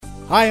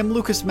Hi, I'm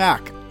Lucas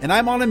Mack, and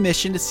I'm on a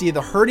mission to see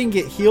the hurting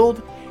get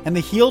healed and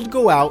the healed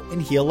go out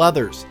and heal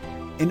others,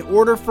 in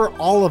order for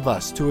all of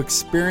us to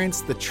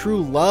experience the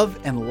true love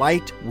and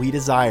light we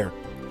desire.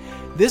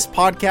 This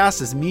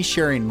podcast is me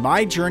sharing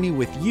my journey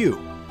with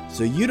you,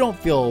 so you don't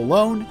feel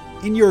alone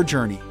in your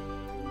journey.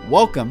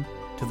 Welcome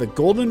to the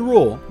Golden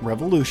Rule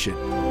Revolution.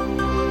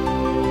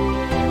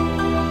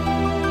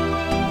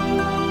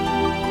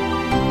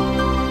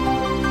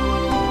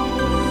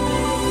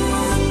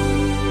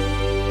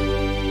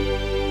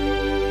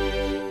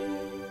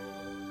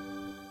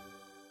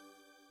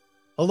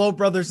 Hello,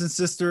 brothers and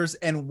sisters,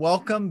 and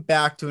welcome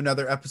back to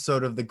another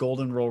episode of the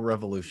Golden Rule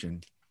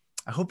Revolution.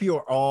 I hope you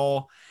are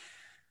all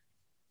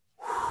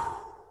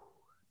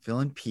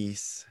feeling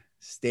peace,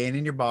 staying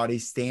in your body,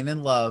 staying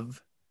in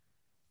love,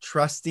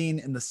 trusting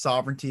in the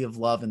sovereignty of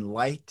love and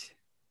light,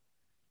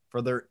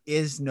 for there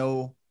is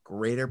no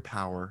greater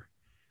power.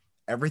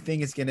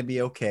 Everything is going to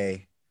be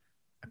okay.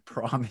 I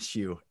promise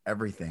you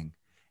everything.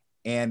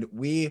 And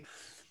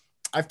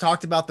I've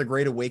talked about the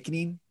Great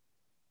Awakening,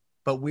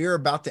 but we are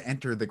about to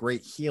enter the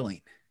great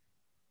healing.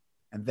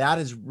 And that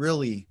is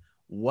really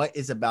what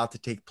is about to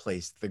take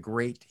place, the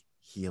great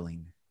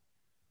healing,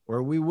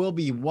 where we will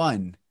be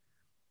one,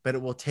 but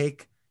it will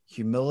take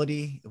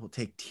humility. It will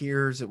take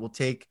tears. It will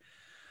take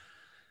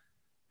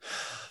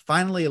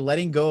finally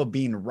letting go of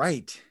being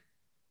right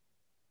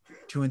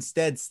to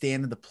instead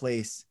stand in the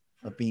place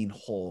of being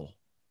whole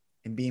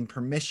and being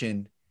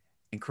permission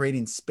and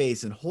creating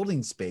space and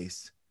holding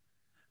space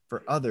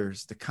for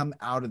others to come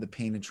out of the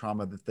pain and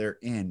trauma that they're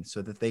in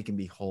so that they can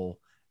be whole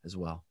as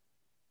well.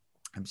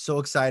 I'm so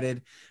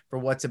excited for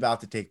what's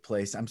about to take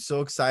place. I'm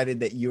so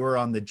excited that you are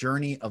on the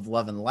journey of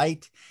love and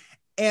light.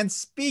 And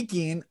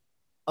speaking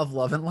of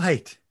love and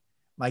light,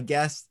 my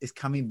guest is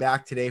coming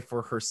back today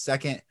for her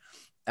second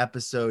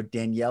episode,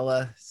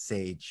 Daniela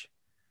Sage.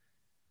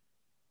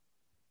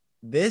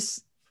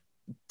 This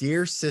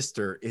dear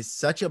sister is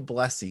such a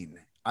blessing.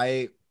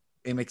 I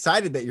am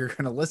excited that you're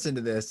going to listen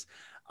to this.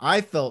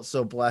 I felt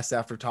so blessed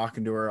after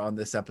talking to her on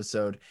this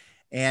episode,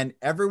 and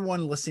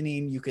everyone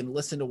listening, you can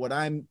listen to what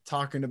I'm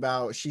talking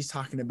about, she's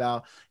talking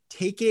about,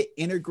 take it,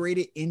 integrate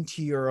it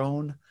into your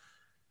own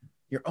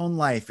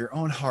life, your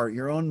own heart,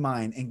 your own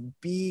mind, and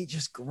be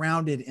just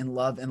grounded in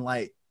love and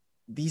light.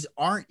 These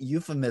aren't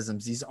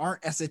euphemisms. These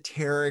aren't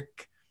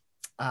esoteric,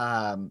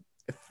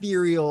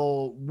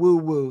 ethereal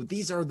woo-woo.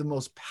 These are the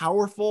most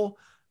powerful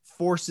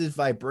forces,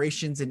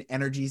 vibrations, and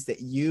energies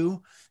that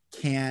you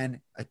can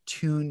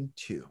attune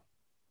to.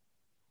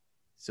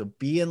 So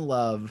be in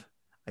love.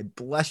 I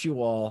bless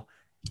you all.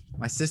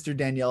 My sister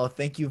Daniela,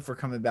 thank you for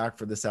coming back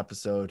for this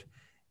episode.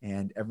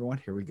 And everyone,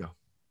 here we go.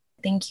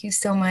 Thank you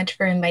so much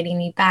for inviting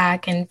me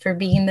back and for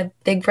being the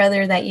big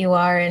brother that you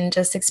are and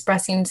just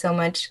expressing so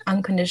much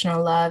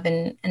unconditional love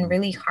and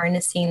really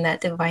harnessing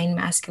that divine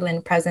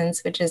masculine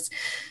presence, which is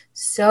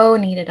so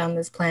needed on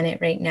this planet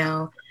right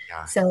now.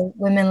 Yeah. So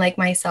women like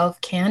myself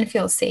can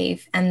feel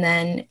safe and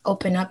then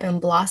open up and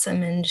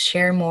blossom and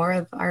share more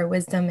of our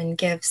wisdom and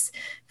gifts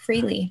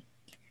freely.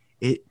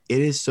 It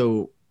is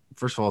so,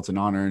 first of all, it's an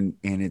honor, and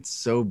it's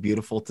so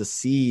beautiful to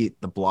see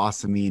the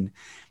blossoming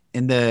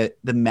and the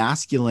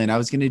masculine. I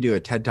was going to do a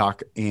TED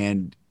Talk,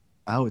 and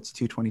it's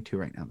 2:22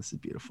 right now. This is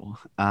beautiful.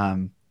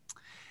 I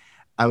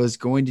was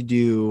going to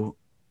do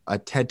a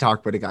TED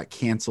Talk, but it got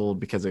canceled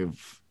because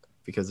of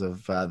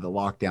the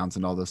lockdowns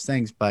and all those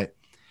things. But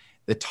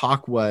the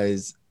talk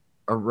was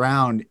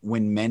around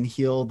when men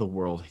heal, the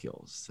world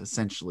heals,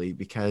 essentially,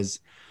 because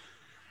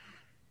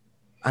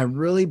I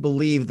really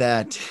believe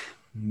that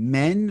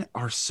men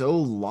are so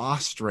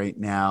lost right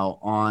now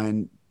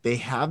they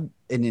have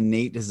an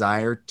innate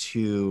desire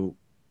to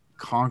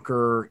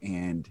conquer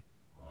and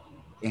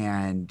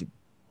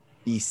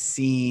be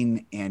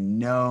seen and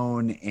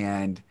known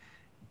and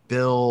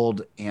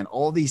build and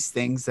all these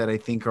things that I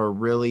think are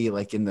really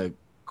like in the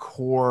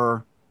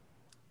core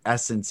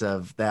essence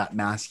of that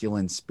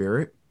masculine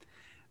spirit.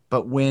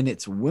 But when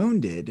it's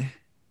wounded,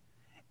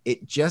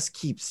 it just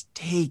keeps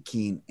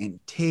taking and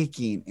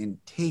taking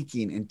and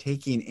taking and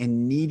taking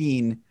and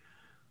needing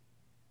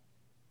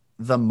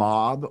the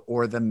mob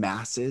or the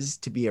masses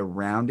to be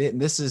around it. And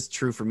this is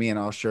true for me, and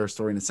I'll share a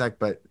story in a sec,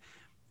 but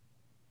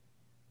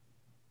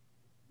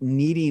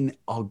needing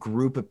a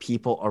group of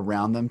people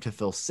around them to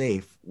feel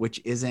safe,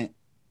 which isn't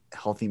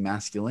healthy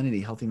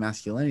masculinity. Healthy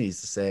masculinity is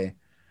to say,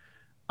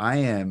 I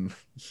am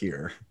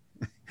here.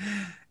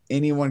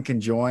 Anyone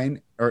can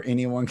join or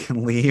anyone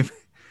can leave.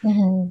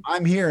 Mm-hmm.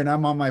 I'm here and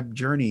I'm on my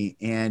journey.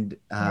 And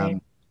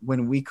right.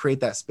 When we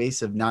create that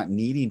space of not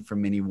needing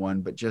from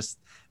anyone, but just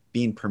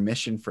being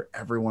permission for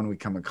everyone we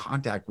come in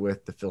contact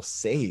with to feel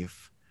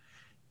safe,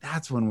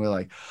 that's when we're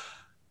like,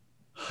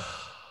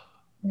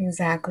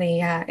 exactly.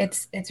 Yeah.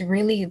 It's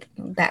really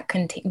that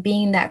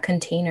being that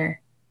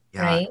container,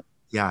 yeah, right?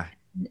 Yeah.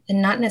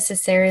 And not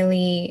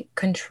necessarily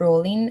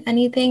controlling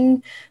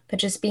anything, but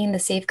just being the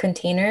safe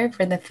container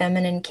for the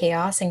feminine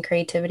chaos and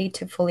creativity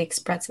to fully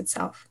express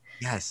itself.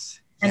 Yes.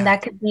 And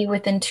that could be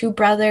within two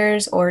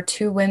brothers or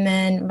two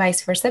women,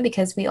 vice versa,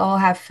 because we all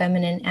have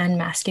feminine and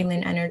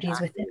masculine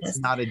energies within us. It's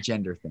not a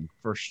gender thing.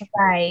 for sure.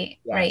 Right,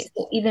 Yes. right.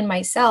 So even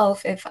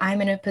myself, if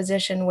I'm in a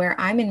position where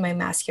I'm in my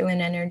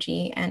masculine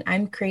energy and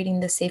I'm creating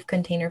the safe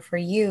container for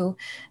you,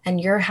 and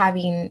you're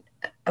having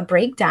a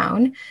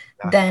breakdown,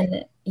 Yeah.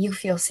 then you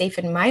feel safe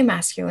in my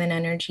masculine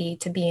energy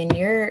to be in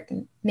your,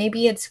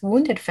 maybe it's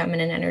wounded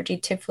feminine energy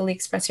to fully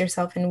express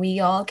yourself. And we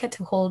all get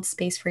to hold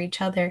space for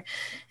each other.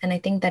 And I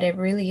think that it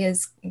really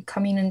is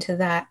coming into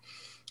that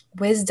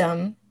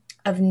wisdom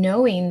of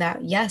knowing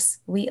that yes,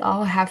 we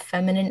all have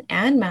feminine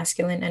and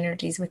masculine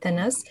energies within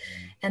us, Mm,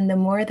 and the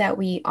more that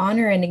we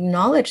honor and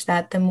acknowledge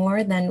that, the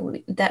more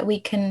that we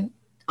can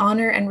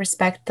honor and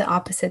respect the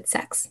opposite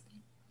sex.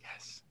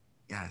 yes.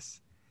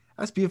 Yes.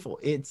 That's beautiful.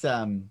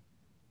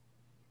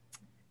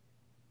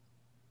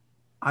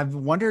 I've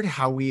wondered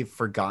how we've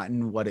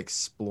forgotten what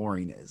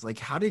exploring is. Like,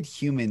 how did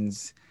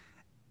humans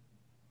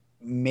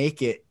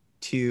make it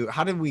to,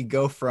 how did we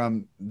go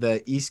from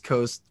the East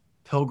Coast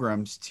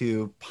pilgrims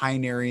to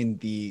pioneering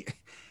the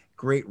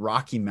Great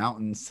Rocky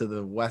Mountains to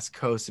the West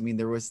Coast? I mean,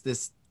 there was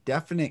this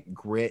definite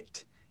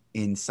grit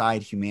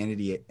inside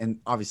humanity. And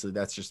obviously,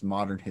 that's just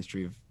modern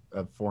history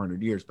of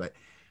 400 years, but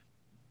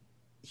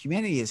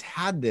humanity has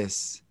had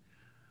this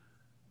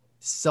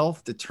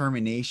self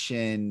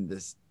determination,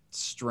 this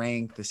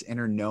strength, this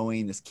inner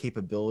knowing, this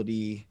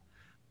capability.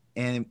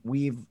 And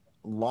we've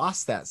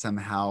lost that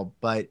somehow,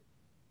 but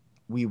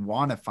we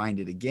want to find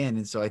it again.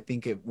 And so I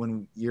think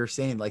when you're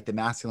saying like the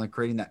masculine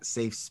creating that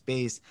safe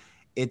space,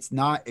 it's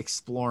not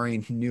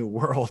exploring new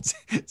worlds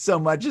so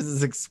much as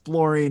it's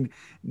exploring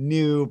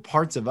new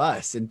parts of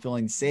us and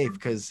feeling safe,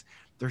 because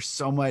there's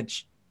so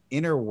much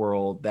inner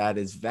world that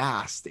is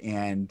vast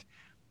and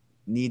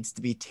needs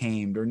to be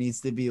tamed or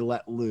needs to be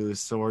let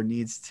loose or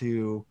needs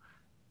to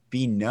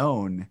be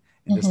known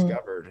and Mhm.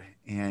 discovered.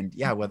 And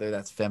yeah, whether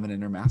that's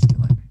feminine or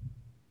masculine.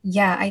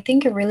 Yeah, I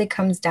think it really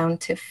comes down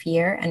to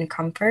fear and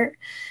comfort.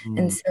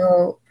 And Mm,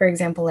 so, for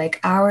example, like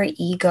our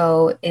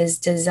ego is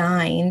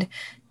designed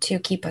to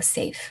keep us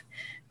safe,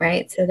 yeah,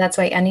 right? So that's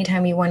why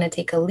anytime we want to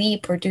take a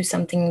leap or do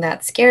something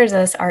that scares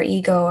us, our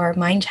ego, our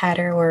mind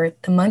chatter, or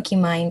the monkey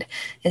mind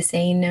is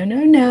saying, no,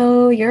 no,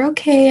 no, you're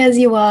okay as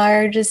you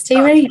are. Just stay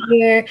right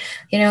here,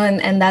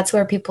 and that's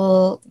where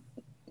people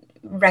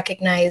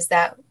recognize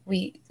that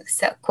we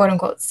quote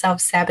unquote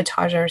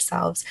self-sabotage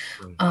ourselves.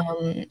 right.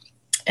 Um,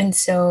 and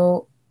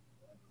so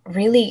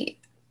really,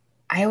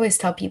 I always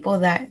tell people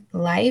that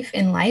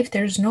in life,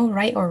 there's no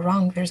right or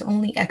wrong. There's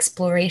only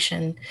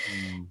exploration.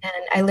 Mm, And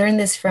I learned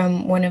this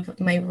from one of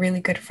my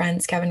really good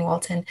friends, Kevin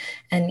Walton.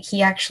 And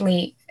he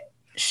actually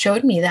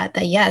showed me that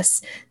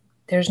yes,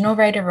 there's no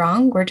right or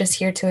wrong. We're just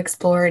here to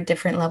explore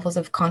different levels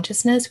of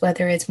consciousness,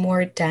 whether it's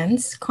more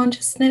dense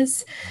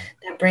consciousness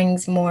that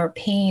brings more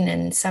pain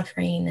and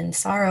suffering and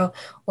sorrow,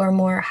 or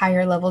more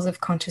higher levels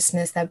of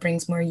consciousness that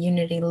brings more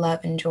unity, love,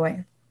 and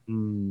joy.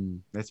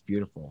 that's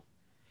beautiful.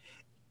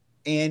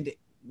 And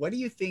what do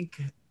you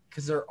think?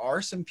 Because there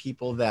are some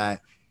people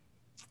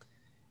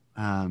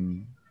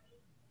um,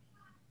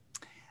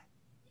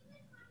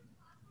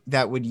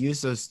 that would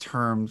use those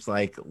terms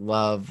like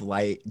love,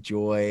 light,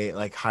 joy,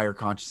 like higher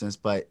consciousness,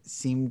 but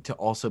seem to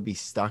also be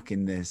stuck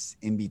in this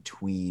in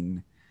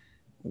between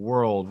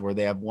world where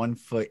they have one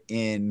foot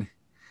in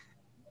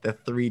the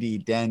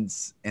 3D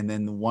dense and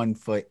then the one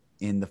foot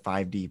in the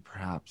 5D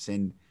perhaps.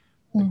 And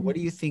like, Mhm. what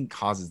do you think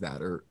causes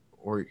that,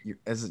 or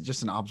as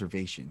just an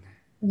observation?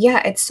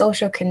 Yeah, it's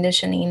social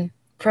conditioning.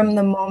 From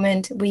the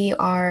moment we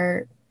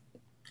are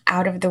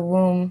out of the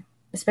womb,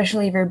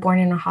 especially if you're born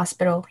in a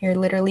hospital, you're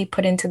literally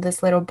put into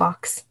this little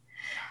box,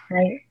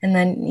 right? And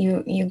then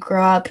you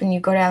grow up and you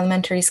go to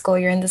elementary school,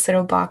 you're in this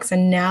little box,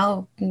 and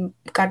now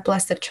God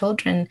bless the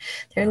children,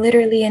 they're Yeah.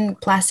 literally in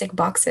plastic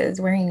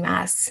boxes wearing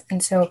masks.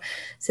 And so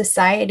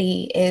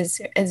society is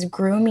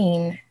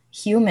grooming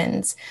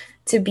humans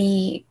to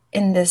be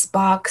in this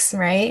box,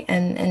 right?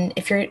 And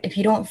if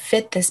you don't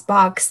fit this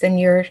box, then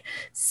you're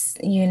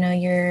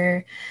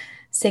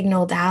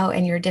signaled out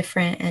and you're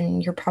different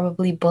and you're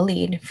probably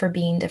bullied for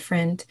being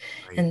different.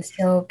 Right. And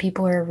so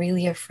people are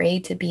really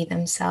afraid to be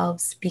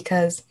themselves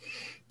because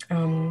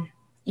um,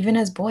 even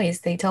as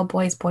boys, they tell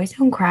boys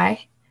don't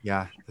cry.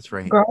 Yeah, that's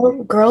right.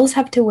 Girls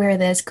have to wear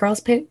this. Girls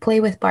play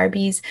with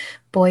Barbies,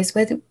 boys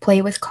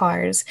play with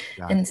cars.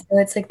 Yeah. And so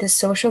it's like this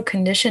social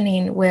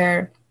conditioning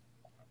where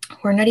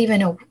we're not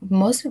even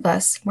most of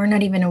us, we're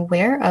not even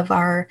aware of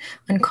our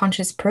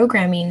unconscious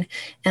programming.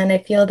 And I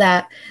feel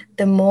that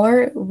the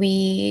more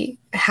we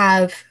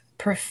have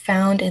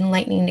profound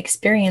enlightening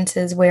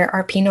experiences where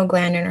our pineal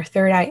gland and our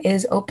third eye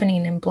is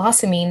opening and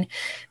blossoming,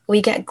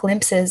 we get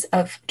glimpses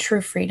of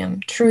true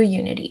freedom, true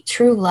unity,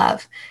 true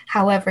love.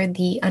 However,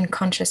 the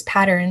unconscious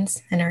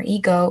patterns and our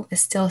ego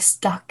is still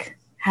stuck,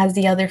 has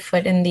the other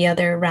foot in the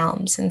other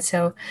realms. And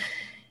so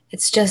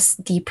it's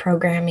just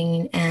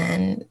deprogramming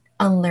and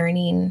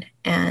unlearning,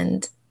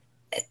 and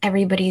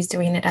everybody's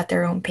doing it at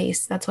their own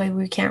pace. That's why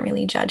we can't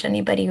really judge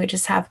anybody. We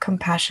just have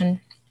compassion.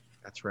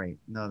 That's right.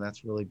 No,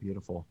 that's really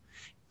beautiful.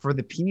 For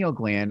the pineal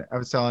gland, I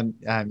was telling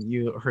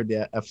you heard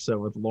the episode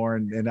with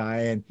Lauren and I,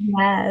 and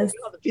Yes.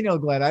 the pineal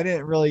gland, I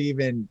didn't really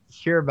even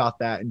hear about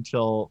that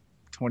until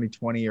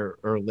 2020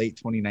 or late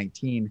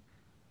 2019.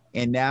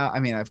 And now, I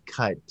mean, I've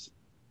cut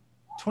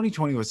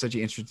 2020 was such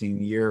an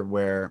interesting year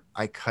where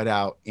I cut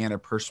out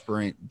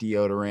antiperspirant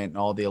deodorant and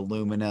all the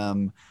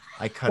aluminum.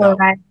 I cut out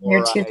Fluoride in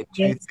your fluoride toothpaste.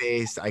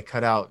 toothpaste. I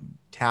cut out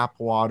tap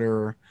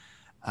water.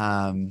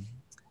 Um,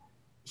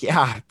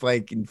 yeah,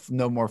 like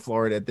no more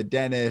fluoride at the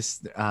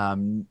dentist.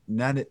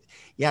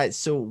 Yeah.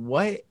 So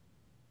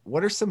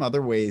what are some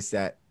other ways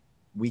that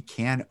we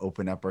can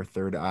open up our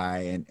third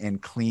eye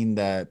and clean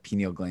the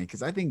pineal gland?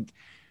 Because I think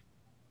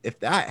if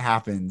that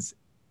happens,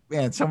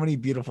 man, so many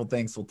beautiful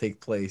things will take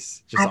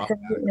place just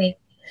automatically. Absolutely.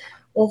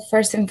 Well,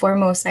 first and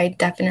foremost, I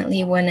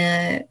definitely want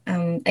to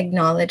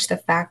acknowledge the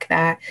fact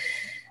that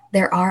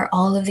there are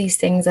all of these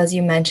things, as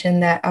you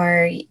mentioned, that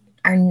are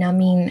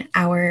numbing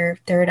our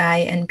third eye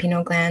and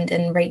pineal gland.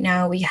 And right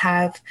now, we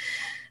have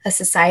a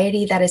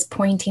society that is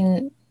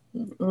pointing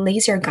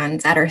laser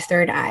guns at our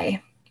third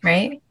eye,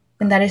 right?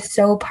 And that is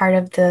so part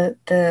of the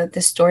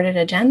distorted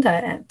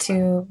agenda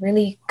to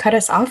really cut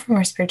us off from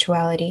our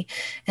spirituality.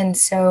 And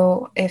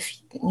so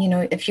if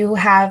you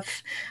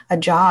have a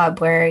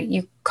job where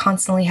you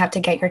constantly have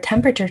to get your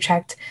temperature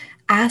checked,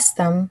 ask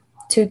them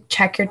to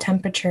check your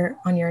temperature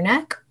on your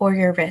neck or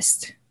your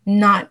wrist,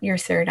 not your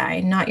third eye,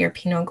 not your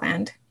pineal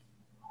gland.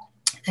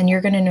 And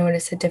you're going to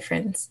notice a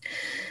difference.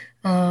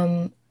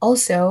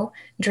 Also,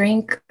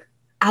 drink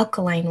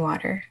alkaline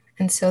water.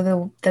 And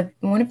so the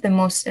one of the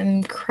most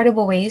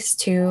incredible ways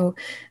to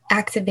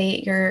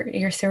activate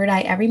your third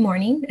eye every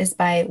morning is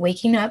by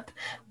waking up,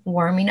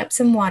 warming up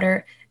some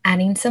water,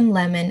 adding some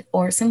lemon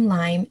or some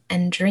lime,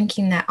 and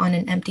drinking that on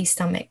an empty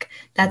stomach.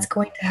 That's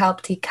going to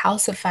help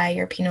decalcify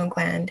your pineal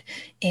gland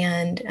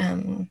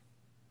and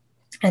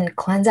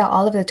cleanse out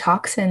all of the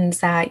toxins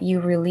that you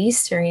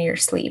release during your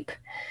sleep.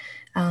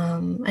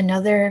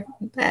 Another,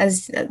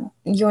 as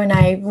you and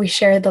I, we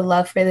share the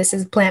love for this,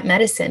 is plant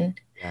medicine.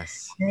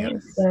 Yes, Right.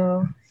 yes.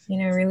 So,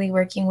 really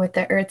working with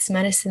the earth's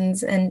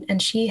medicines,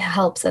 and she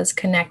helps us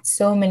connect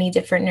so many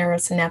different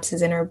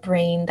neurosynapses in our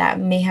brain that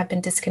may have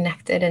been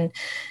disconnected,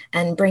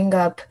 and bring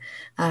up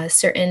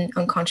certain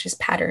unconscious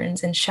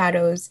patterns and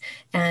shadows.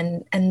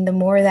 And the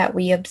more that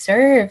we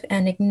observe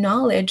and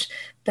acknowledge,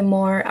 the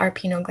more our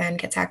pineal gland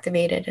gets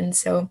activated. And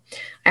so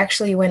I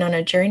actually went on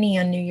a journey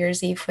on New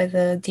Year's Eve with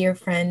a dear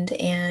friend,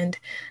 and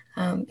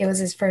it was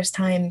his first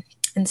time.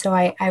 And so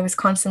I was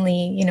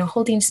constantly,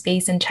 holding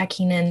space and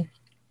checking in.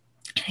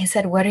 And I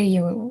said, what are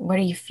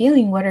you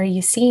feeling? What are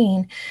you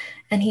seeing?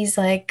 And he's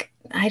like,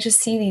 I just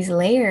see these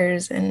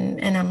layers.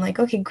 And I'm like,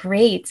 okay,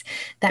 great.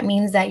 That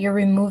means that you're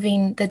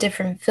removing the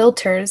different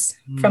filters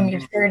from Mm,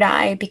 your third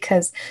eye,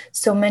 because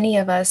so many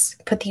of us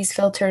put these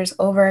filters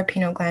over our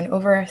pineal gland,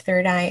 over our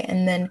third eye,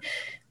 and then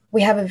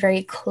we have a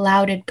very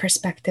clouded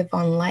perspective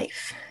on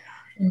life.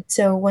 And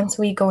so once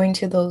we go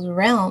into those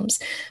realms,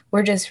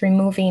 we're just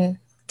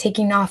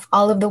taking off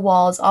all of the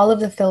walls, all of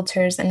the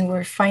filters, and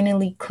we're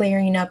finally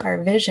clearing up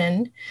our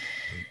vision,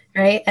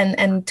 right?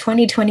 And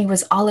 2020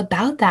 was all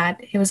about that.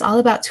 It was all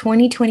about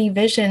 2020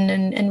 vision,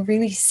 and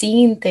really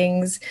seeing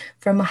things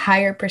from a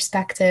higher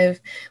perspective,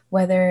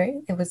 whether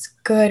it was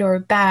good or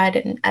bad.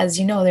 And as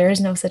you know, there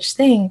is no such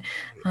thing,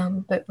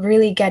 but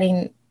really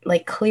getting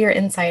like clear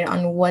insight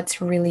on what's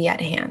really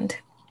at hand.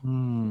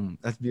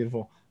 that's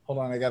beautiful. Hold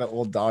on, I got an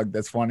old dog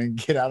that's wanting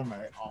to get out of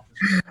my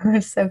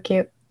office. So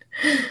cute.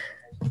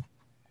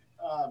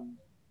 Um,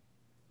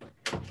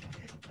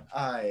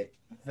 I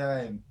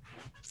the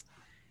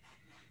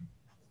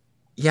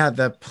yeah,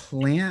 the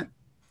plant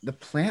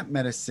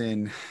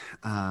medicine.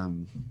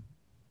 Um,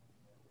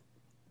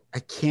 I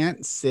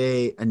can't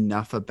say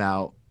enough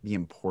about the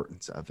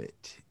importance of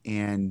it,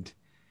 and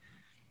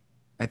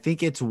I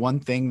think it's one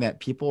thing that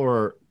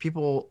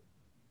people.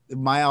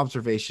 My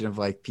observation of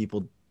like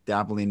people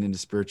dabbling into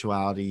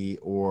spirituality,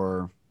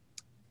 or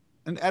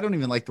and I don't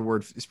even like the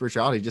word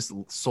spirituality, just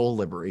soul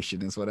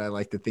liberation is what I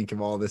like to think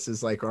of all this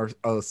is, like our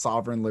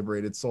sovereign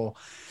liberated soul.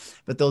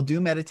 But they'll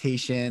do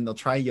meditation, they'll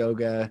try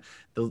yoga,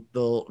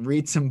 they'll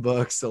read some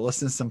books, they'll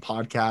listen to some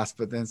podcasts,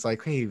 but then it's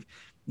like, hey,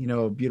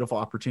 a beautiful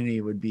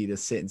opportunity would be to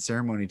sit in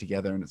ceremony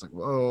together. And it's like,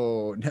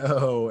 whoa,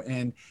 no.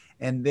 And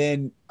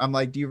then I'm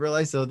like, do you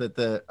realize though that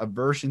the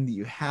aversion that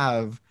you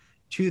have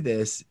to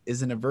this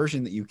is an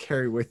aversion that you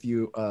carry with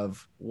you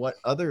of what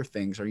other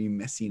things are you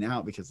missing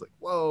out? Because like,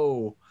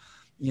 whoa,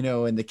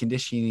 and the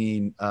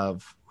conditioning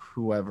of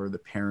whoever, the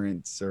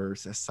parents or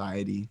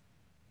society.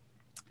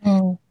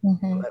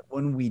 Mm-hmm. But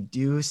when we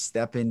do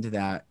step into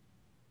that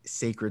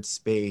sacred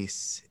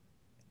space,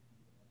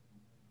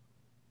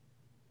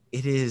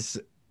 it is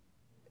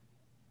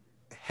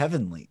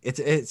heavenly.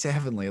 It's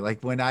heavenly.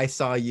 Like when I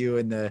saw you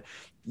in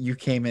you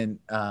came in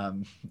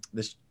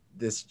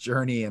this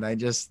journey, and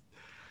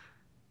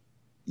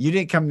you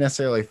didn't come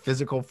necessarily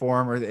physical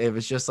form, or it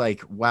was just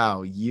like,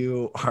 wow,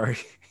 you are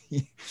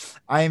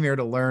I am here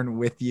to learn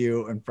with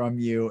you and from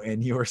you,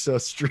 and you are so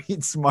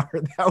street smart.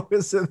 That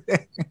was the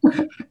thing.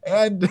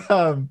 And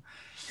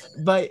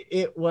but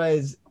it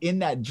was in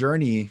that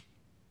journey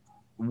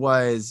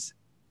was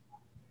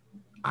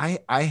I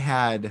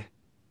had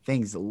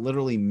things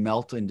literally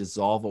melt and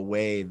dissolve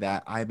away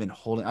that I've been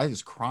holding. I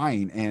was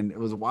crying, and it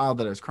was wild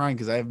that I was crying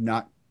because I have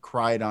not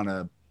cried on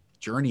a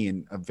journey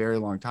in a very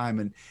long time.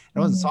 And it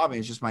wasn't Mm, sobbing,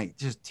 it's just my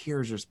just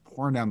tears just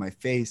pouring down my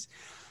face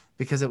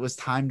because it was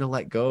time to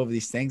let go of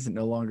these things that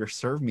no longer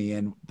serve me.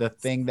 And the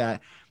thing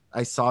that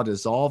I saw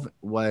dissolve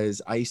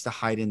was I used to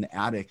hide in the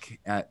attic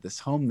at this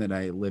home that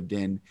I lived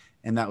in,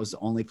 and that was the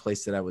only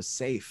place that I was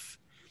safe.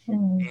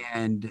 mm,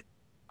 And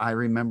I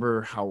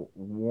remember how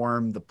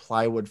warm the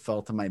plywood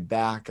felt on my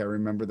back. I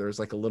remember there was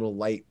like a little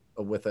light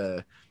with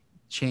a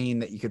chain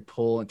that you could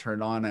pull and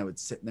turn it on. I would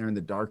sit there in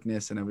the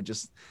darkness and I would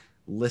just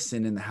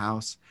listen in the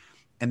house.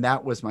 And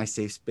that was my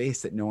safe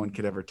space that no one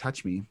could ever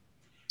touch me.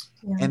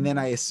 yeah. And then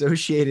I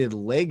associated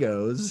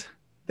Legos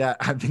that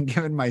I've been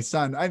giving my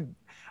son. I've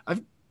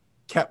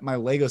kept my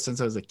Legos since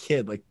I was a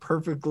kid, like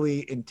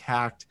perfectly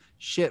intact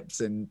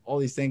ships and all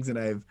these things that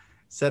I've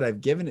said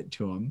I've given it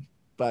to him.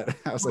 But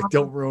I was like,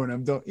 don't ruin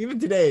them. Don't. Even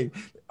today,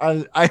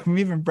 I'm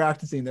even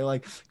practicing. They're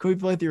like, can we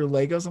play with your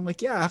Legos? I'm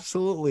like, yeah,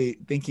 absolutely.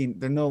 Thinking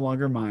they're no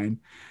longer mine.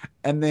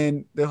 And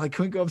then they're like,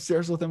 can we go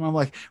upstairs with them? I'm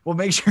like, well,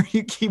 make sure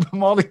you keep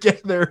them all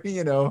together.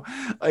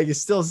 Like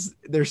it's still,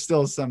 there's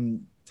still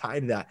some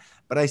tie to that.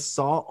 But I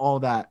saw all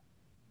that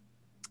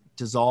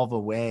dissolve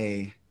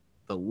away,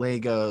 the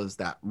Legos,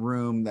 that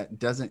room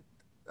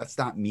that's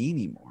not me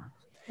anymore.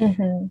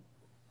 Mm-hmm.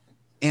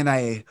 And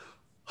I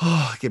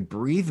could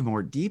breathe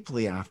more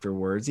deeply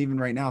afterwards, even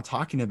right now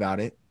talking about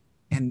it.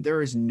 And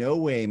there is no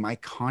way my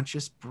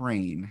conscious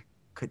brain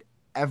could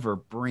ever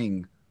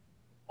bring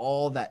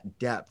all that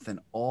depth and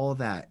all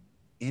that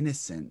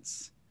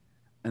innocence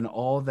and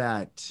all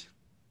that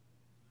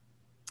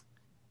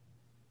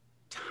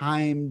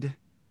timed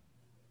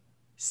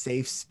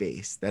safe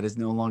space that is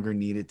no longer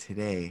needed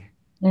today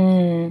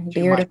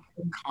to my Beautiful.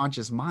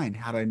 conscious mind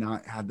had I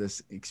not had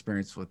this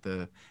experience with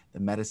the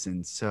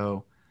medicine.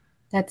 So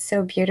That's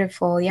so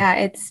beautiful. Yeah,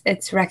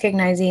 it's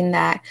recognizing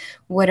that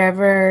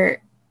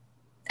whatever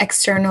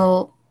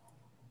external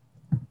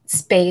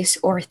space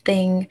or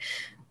thing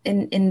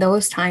in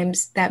those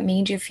times that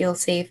made you feel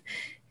safe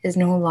is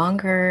no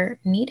longer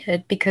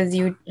needed because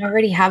you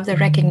already have the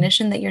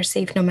recognition that you're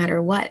safe no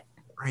matter what.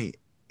 right,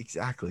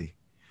 exactly.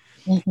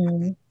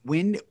 Mm-hmm.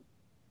 When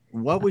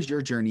what was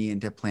your journey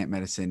into plant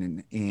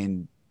medicine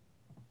and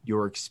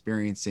your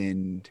experience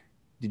in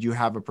did you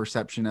have a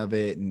perception of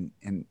it and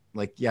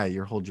like yeah,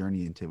 your whole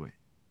journey into it?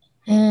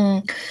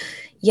 Mm.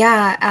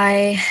 Yeah,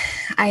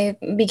 I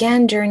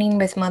began journeying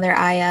with Mother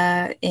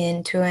Aya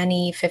in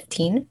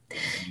 2015.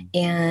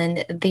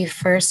 And the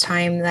first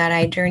time that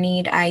I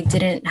journeyed, I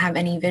didn't have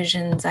any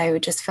visions. I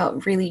just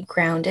felt really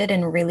grounded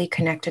and really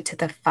connected to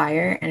the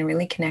fire and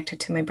really connected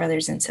to my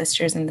brothers and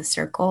sisters in the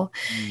circle.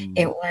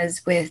 It Mm.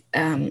 was with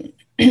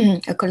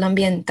a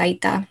Colombian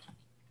Taita,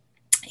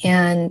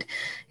 and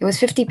it was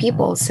 50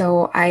 people.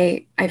 So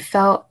I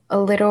felt a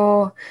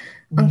little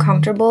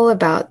uncomfortable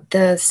about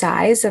the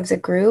size of the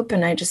group,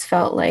 and I just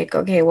felt like,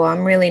 okay, well,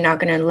 I'm really not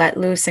going to let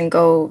loose and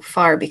go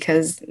far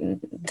because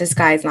this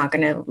guy's not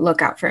going to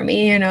look out for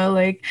me,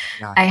 like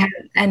Yeah. I have.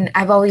 And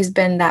I've always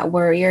been that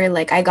warrior,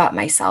 like I got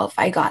myself,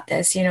 I got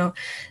this.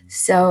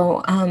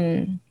 So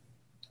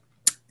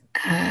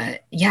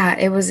yeah,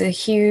 it was a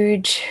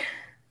huge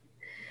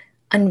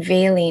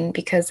unveiling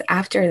because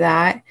after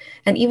that,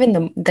 and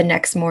even the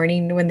next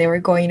morning when they were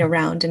going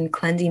around and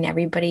cleansing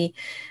everybody,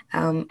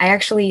 I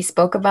actually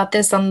spoke about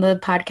this on the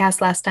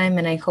podcast last time,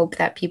 and I hope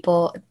that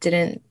people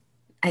didn't.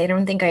 I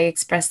don't think I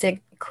expressed it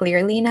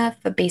clearly enough,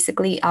 but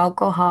basically,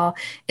 alcohol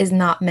is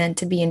not meant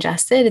to be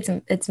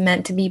ingested. It's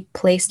meant to be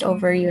placed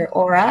over your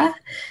aura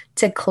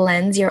to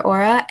cleanse your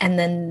aura, and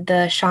then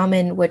the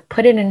shaman would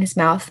put it in his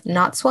mouth,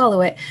 not swallow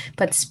it,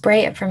 but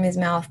spray it from his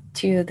mouth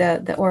to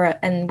the aura.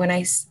 And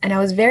I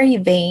was very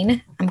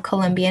vain. I'm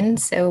Colombian,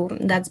 so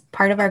that's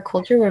part of our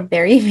culture. We're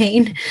very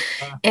vain.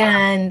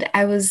 And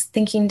I was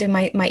thinking to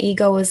my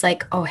ego was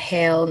like, oh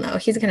hell no,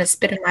 he's gonna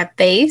spit in my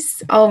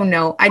face. Oh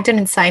no, I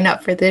didn't sign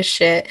up for this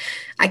shit.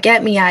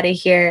 Get me out of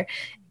here.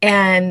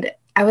 And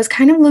I was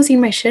kind of losing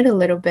my shit a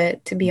little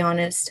bit, to be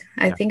honest.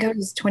 I Yeah. think I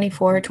was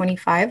 24 or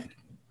 25.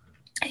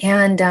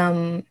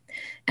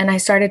 And I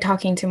started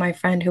talking to my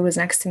friend who was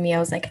next to me. I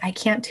was like, I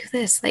can't do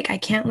this. Like, I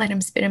can't let him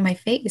spit in my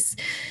face.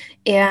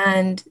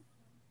 And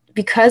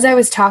because I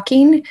was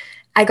talking,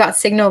 I got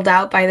signaled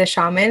out by the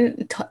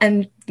shaman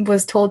and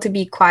was told to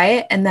be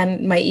quiet. And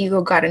then my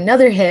ego got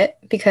another hit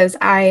because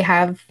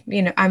I'm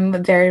a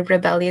very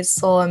rebellious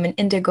soul. I'm an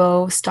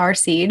indigo star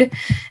seed.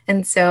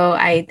 And so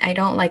I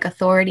don't like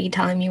authority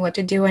telling me what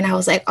to do. And I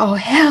was like, oh,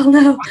 hell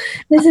no,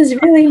 this is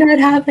really not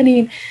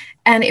happening.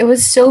 And it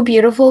was so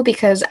beautiful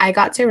because I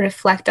got to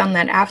reflect on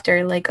that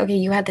after, like, okay,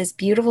 you had this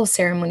beautiful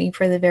ceremony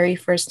for the very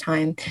first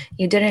time.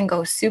 You didn't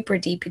go super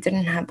deep. You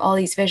didn't have all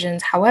these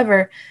visions.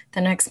 However, the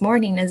next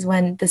morning is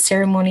when the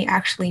ceremony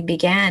actually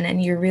began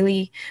and you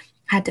really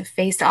had to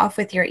face off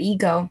with your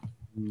ego.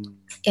 Mm.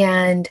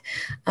 And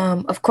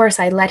of course,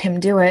 I let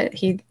him do it.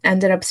 He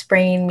ended up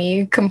spraying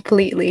me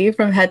completely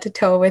from head to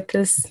toe with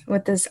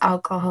this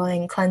alcohol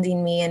and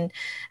cleansing me. And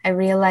I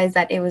realized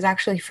that it was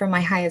actually for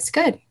my highest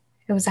good.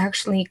 It was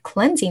actually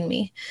cleansing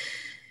me.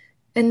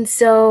 And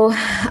so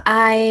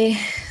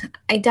I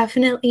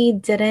definitely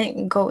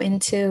didn't go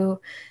into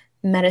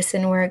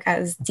medicine work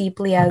as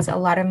deeply as a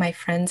lot of my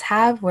friends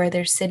have, where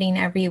they're sitting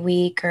every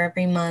week or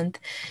every month.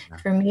 Yeah.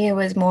 For me, it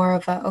was more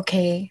of a,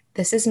 okay,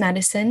 this is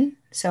medicine,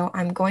 so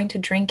I'm going to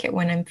drink it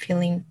when I'm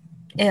feeling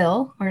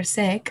ill or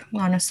sick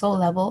on a soul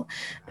level,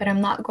 but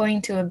I'm not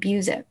going to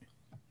abuse it.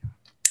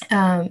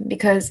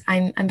 Because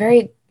I'm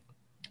very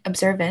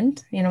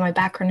observant. You know, my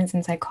background is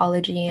in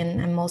psychology,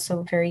 and I'm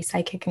also very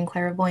psychic and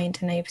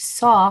clairvoyant. And I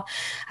saw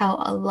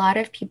how a lot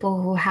of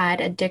people who had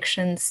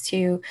addictions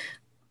to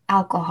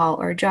alcohol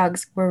or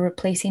drugs were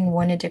replacing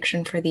one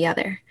addiction for the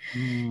other.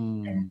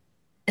 Mm,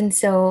 And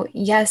so,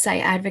 yes, I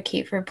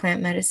advocate for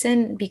plant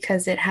medicine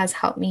because it has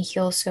helped me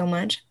heal so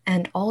much.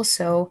 And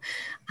also,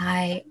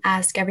 I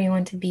ask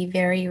everyone to be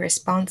very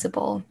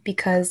responsible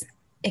because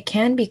it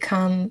can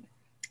become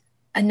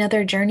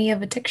another journey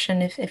of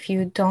addiction if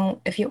you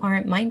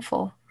aren't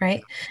mindful, yeah.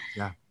 right?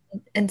 Yeah.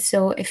 And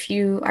so if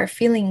you are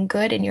feeling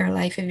good in your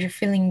life, if you're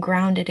feeling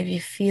grounded, if you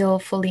feel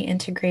fully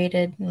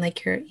integrated,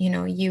 like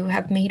you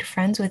have made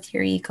friends with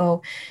your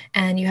ego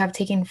and you have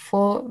taken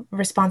full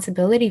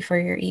responsibility for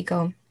your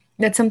ego.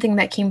 That's something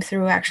that came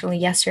through actually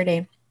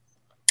yesterday.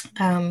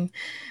 Um,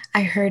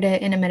 I heard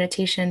it in a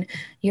meditation.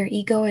 Your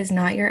ego is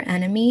not your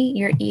enemy.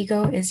 Your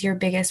ego is your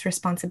biggest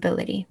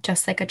responsibility,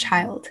 just like a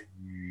child.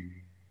 Mm,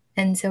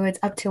 And so it's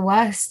up to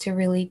us to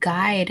really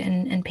guide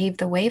and pave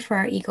the way for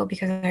our ego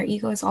because our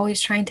ego is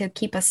always trying to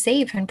keep us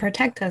safe and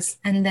protect us.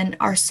 And then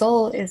our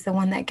soul is the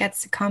one that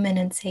gets to come in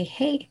and say,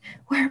 hey,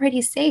 we're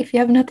already safe. You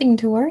have nothing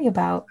to worry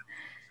about.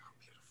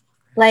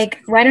 beautiful.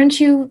 Like, why don't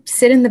you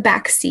sit in the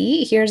back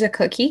seat? Here's a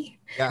cookie.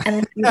 Yeah.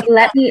 And then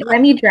let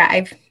me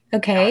drive.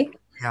 Okay.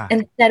 Yeah.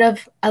 Instead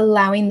of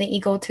allowing the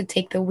ego to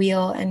take the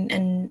wheel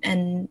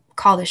and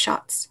call the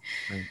shots.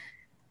 Right.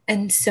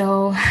 And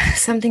so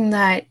something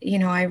that,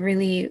 I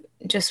really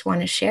just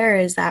want to share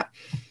is that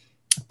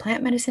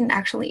plant medicine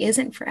actually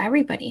isn't for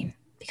everybody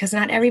because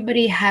not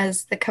everybody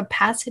has the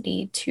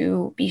capacity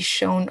to be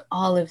shown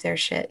all of their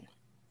shit.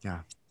 Yeah.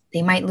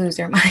 They might lose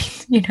their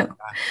mind.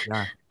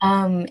 Yeah.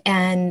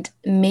 And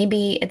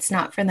maybe it's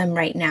not for them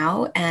right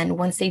now. And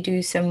once they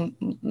do some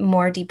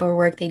more deeper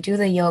work, they do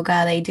the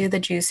yoga, they do the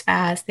juice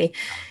fast, they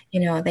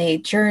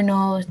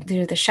journal,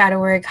 do the shadow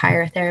work,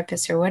 hire a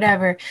therapist or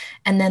whatever,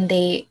 and then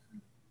they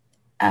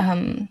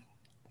um,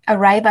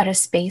 arrive at a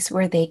space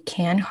where they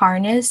can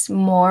harness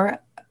more.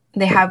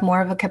 They have more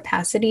of a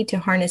capacity to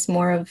harness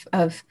more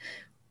of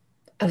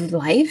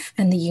life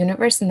and the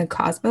universe and the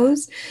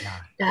cosmos. Yeah.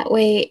 That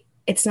way,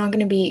 it's not going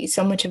to be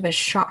so much of a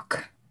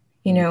shock,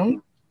 you Mm,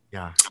 know?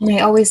 yeah. And I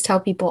always tell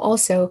people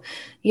also,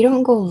 you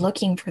don't go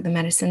looking for the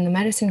medicine. The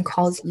medicine Yes.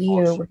 calls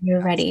you when you're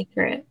Yes. ready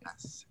for it.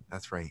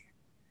 That's right.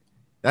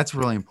 That's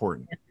really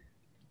important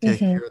to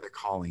Hmm. hear the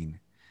calling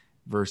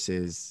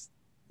versus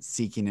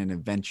seeking an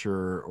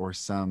adventure or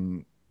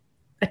some,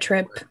 A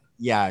trip.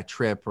 yeah,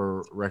 trip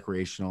or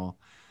recreational.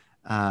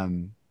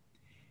 Um,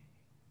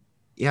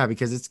 yeah,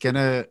 because it's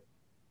gonna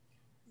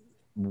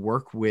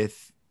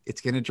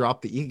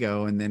drop the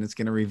ego and then it's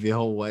gonna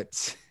reveal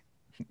what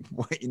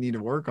what you need to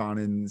work on.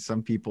 And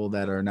some people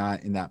that are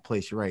not in that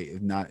place, you're right.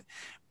 If not,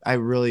 I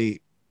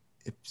really,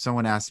 if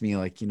someone asked me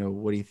like,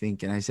 what do you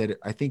think? And I said,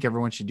 I think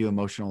everyone should do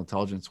emotional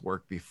intelligence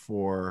work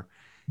before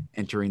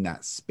entering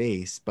that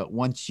space. But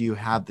once you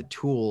have the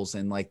tools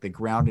and like the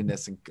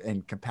groundedness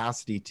and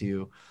capacity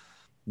to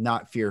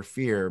not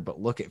fear, but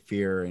look at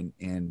fear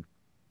and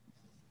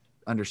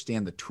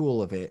understand the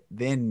tool of it,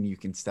 then you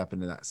can step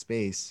into that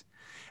space.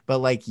 But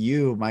like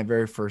you, my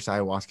very first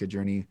ayahuasca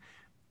journey,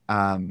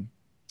 um,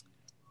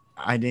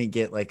 I didn't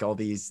get like all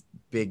these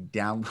big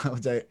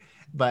downloads.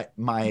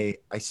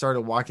 I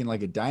started walking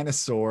like a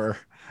dinosaur.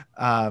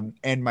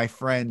 And my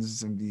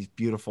friends and these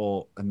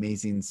beautiful,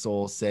 amazing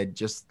souls said,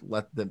 just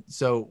let them.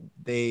 So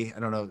I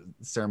don't know,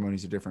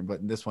 ceremonies are different, but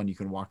in this one you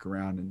can walk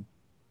around and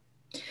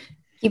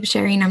Keep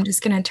sharing. I'm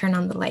just going to turn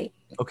on the light.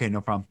 okay,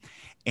 no problem.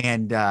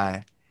 And,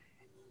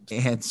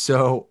 and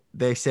so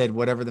they said,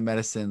 whatever the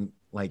medicine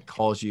like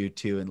calls you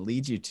to and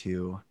leads you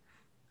to,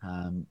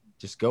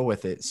 just go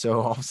with it. So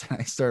all of a sudden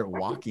I started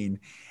walking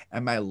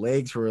and my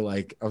legs were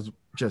like, I was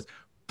just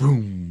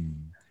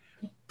boom,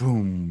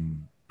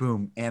 boom,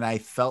 boom. And I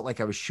felt like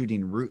I was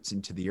shooting roots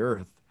into the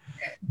earth.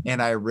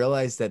 And I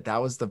realized that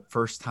that was the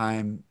first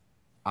time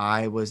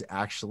I was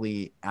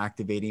actually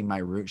activating my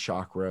root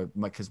chakra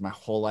because my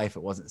whole life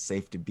it wasn't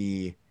safe to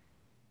be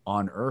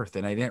on earth.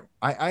 And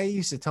I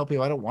used to tell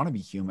people I don't want to be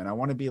human. I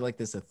want to be like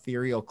this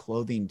ethereal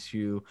clothing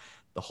to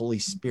the Holy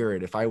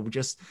Spirit. If I would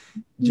just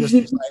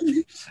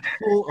like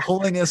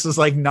holiness was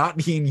like not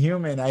being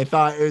human. I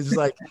thought it was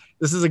like,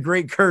 this is a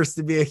great curse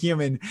to be a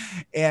human.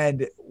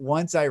 And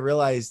once I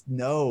realized,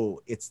 no,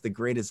 it's the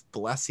greatest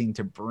blessing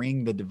to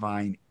bring the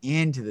divine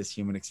into this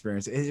human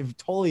experience. It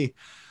totally,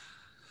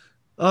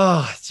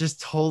 it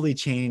just totally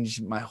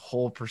changed my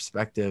whole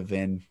perspective.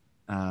 And,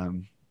 it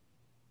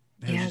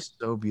was Yeah. just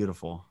so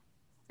beautiful.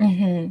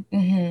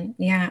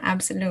 Yeah,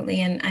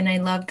 absolutely. And I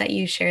love that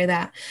you share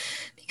that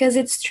because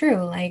it's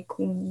true. Like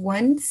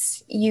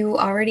once you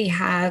already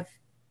have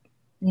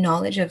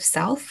knowledge of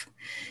self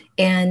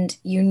and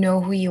you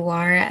know who you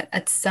are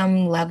at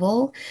some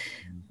level,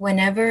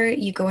 whenever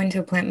you go into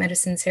a plant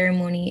medicine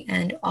ceremony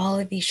and all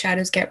of these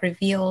shadows get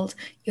revealed,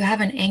 you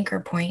have an anchor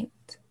point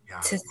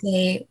Yeah. to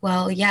say,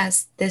 well,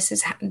 yes, this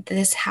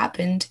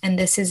happened and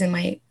this is in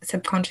my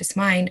subconscious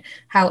mind.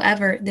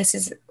 However, this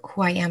is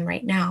who I am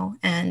right now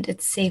and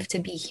it's safe to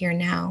be here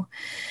now.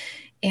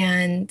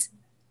 And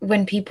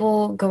when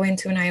people go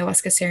into an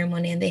ayahuasca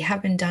ceremony and they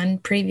haven't done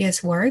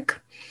previous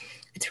work,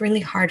 it's really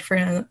hard for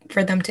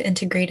them to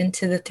integrate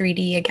into the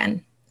 3D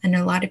again. And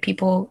a lot of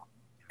people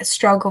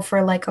struggle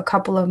for like a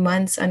couple of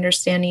months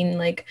understanding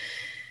like,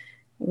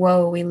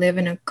 whoa, we live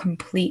in a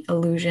complete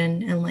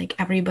illusion and like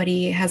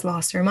everybody has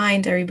lost their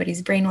minds,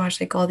 everybody's brainwashed,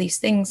 like all these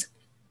things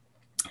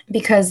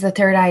because the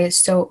third eye is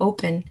so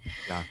open.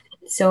 Yeah.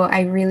 So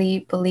I really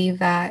believe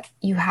that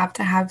you have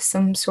to have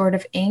some sort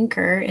of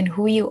anchor in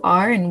who you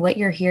are and what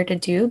you're here to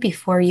do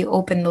before you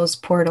open those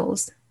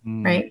portals,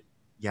 Mm, right?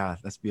 yeah,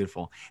 that's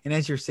beautiful. And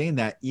as you're saying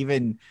that,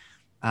 even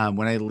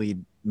when I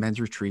lead men's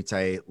retreats,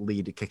 I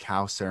lead a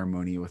cacao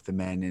ceremony with the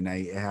men, and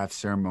I have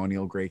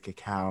ceremonial grade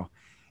cacao,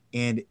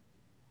 and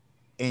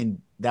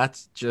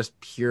that's just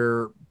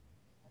pure.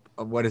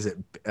 What is it?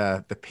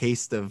 The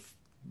paste of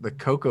the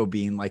cocoa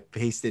bean, like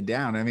pasted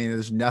down. I mean,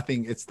 there's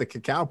nothing. It's the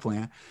cacao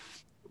plant,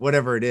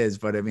 whatever it is,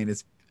 but I mean,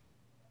 it's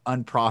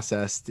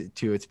unprocessed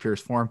to its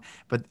purest form.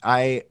 But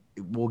I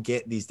will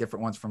get these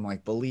different ones from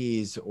like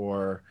Belize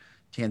or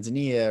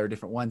Tanzania or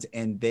different ones,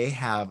 and they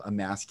have a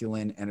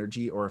masculine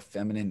energy or a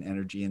feminine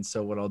energy. And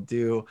so what I'll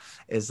do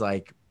is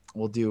like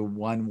we'll do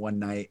one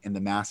night in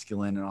the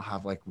masculine, and I'll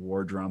have like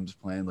war drums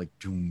playing like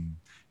doom,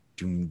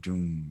 doom,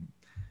 doom,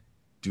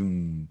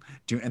 doom,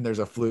 doom, and there's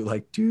a flute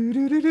like doo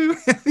doo doo doo.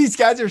 These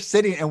guys are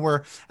sitting,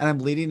 and I'm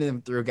leading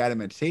them through a guided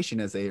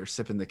meditation as they are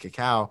sipping the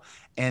cacao,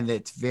 and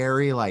it's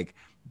very like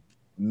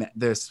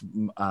this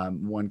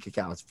one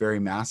cacao. It's very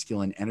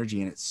masculine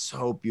energy, and it's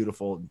so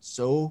beautiful,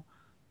 so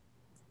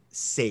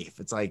safe.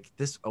 It's like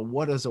this.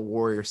 What is a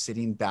warrior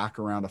sitting back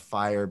around a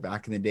fire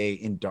back in the day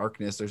in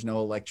darkness? There's no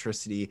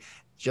electricity,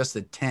 just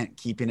a tent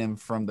keeping him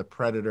from the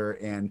predator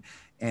and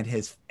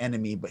his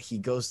enemy. But he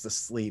goes to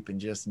sleep and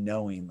just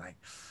knowing like,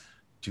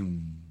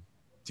 doom,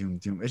 doom,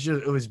 doom.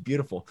 It was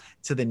beautiful.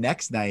 So the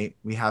next night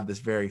we have this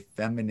very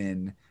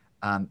feminine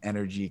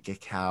energy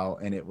cacao,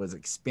 and it was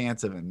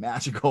expansive and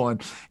magical,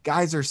 and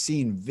guys are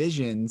seeing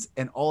visions,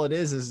 and all it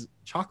is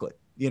chocolate,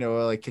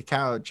 like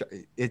cacao.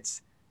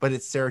 But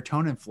it's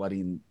serotonin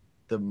flooding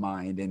the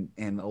mind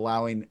and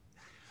allowing.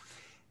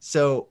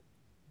 So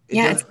it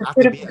Yeah, it's doesn't the have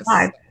to fruit of be the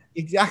God.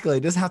 exactly. It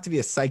doesn't have to be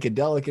a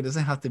psychedelic. It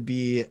doesn't have to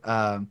be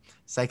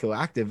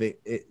psychoactive.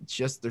 It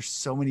just there's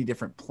so many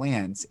different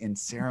plants and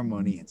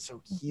ceremony and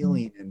so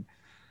healing and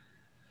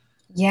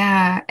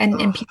Yeah, and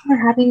oh people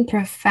are having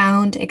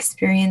profound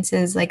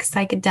experiences like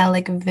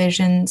psychedelic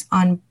visions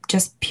on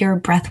just pure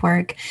breath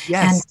work and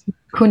yes,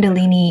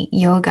 Kundalini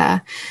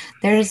yoga.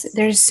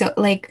 There's so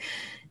like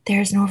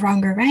there's no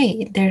wrong or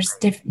right.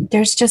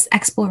 There's just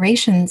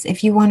explorations.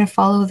 If you want to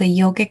follow the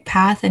yogic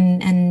path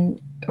and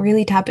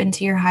really tap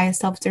into your highest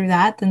self through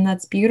that, then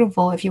that's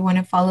beautiful. If you want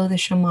to follow the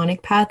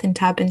shamanic path and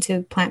tap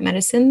into plant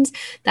medicines,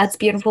 that's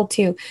beautiful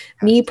too.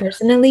 Me yes.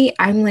 personally,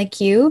 I'm like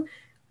you.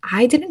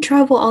 I didn't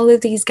travel all of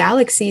these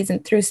galaxies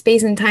and through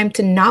space and time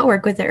to not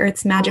work with the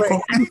Earth's Right.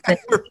 magical medicine.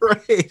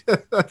 Right.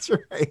 That's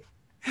right.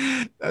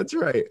 That's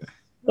right.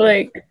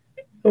 Like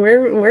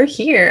we're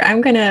here.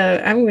 I'm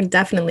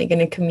definitely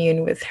gonna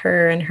commune with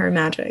her and her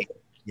magic.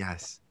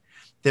 Yes.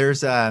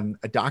 There's a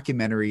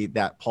documentary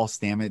that Paul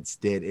Stamets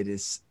did. It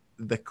is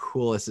the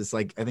coolest. It's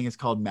like I think it's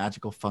called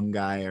Magical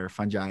Fungi or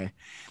Fungi.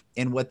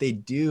 And what they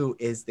do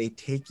is they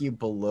take you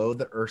below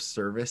the Earth's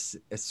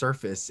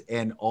surface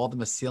and all the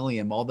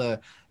mycelium,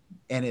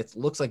 and it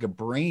looks like a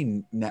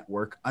brain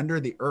network under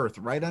the earth,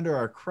 right under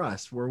our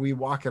crust where we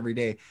walk every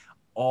day.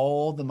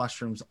 All the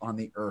mushrooms on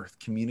the earth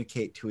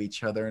communicate to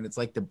each other, and it's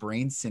like the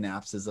brain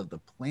synapses of the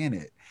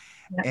planet.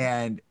 Yeah.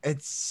 And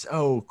it's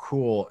so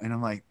cool. And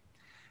I'm like,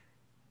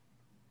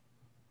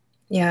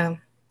 Yeah.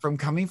 from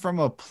coming from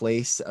a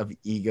place of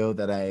ego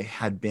that I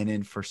had been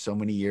in for so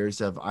many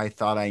years of I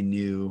thought I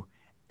knew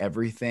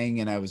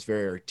everything and I was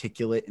very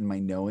articulate in my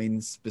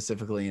knowing,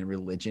 specifically in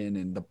religion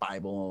and the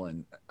Bible,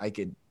 and I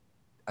could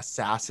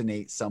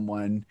assassinate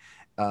someone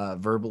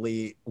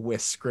verbally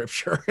with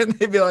scripture and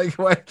they'd be like,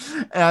 what?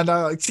 And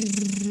I like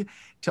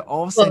to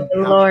all of a Oh sudden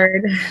have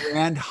Lord.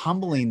 grand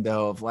humbling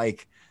though of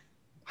like,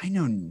 I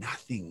know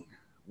nothing.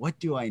 What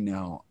do I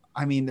know?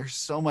 I mean, there's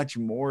so much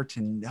more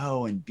to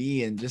know and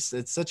be, and just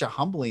it's such a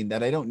humbling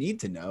that I don't need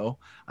to know.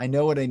 I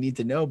know what I need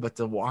to know, but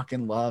to walk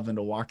in love and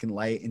to walk in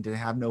light and to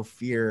have no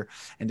fear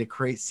and to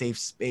create safe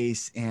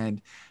space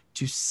and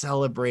to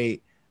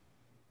celebrate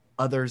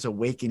others'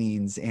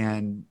 awakenings.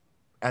 And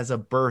as a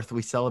birth,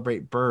 we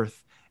celebrate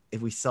birth if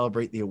we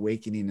celebrate the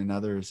awakening in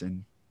others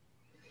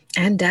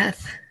And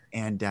death.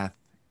 and death.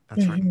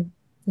 That's right. Hmm.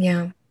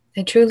 Yeah.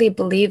 I truly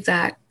believe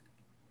that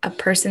a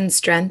person's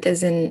strength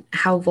is in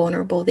how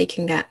vulnerable they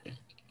can get,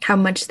 how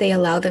much they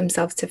allow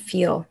themselves to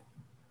feel.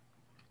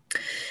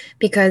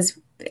 Because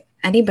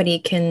anybody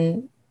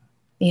can,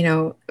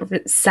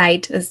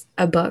 cite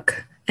a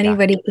book, Yeah.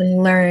 anybody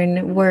can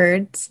learn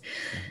words,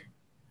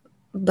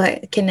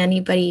 but can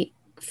anybody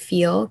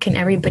feel? Can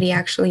everybody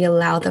actually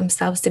allow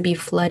themselves to be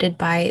flooded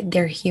by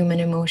their human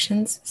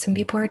emotions? Some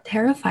people are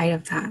terrified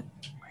of that,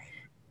 Right.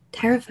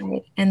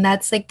 terrified. And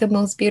that's like the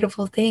most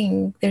beautiful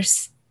thing.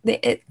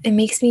 It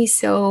makes me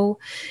so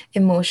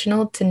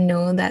emotional to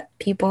know that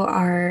people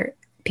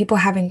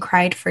haven't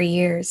cried for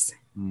years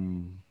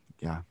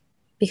Yeah.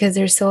 because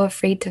they're so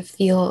afraid to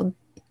feel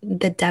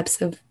the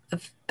depths of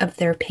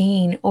their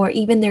pain or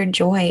even their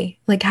joy.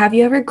 Like, have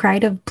you ever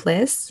cried of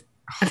bliss,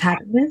 of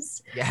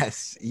happiness?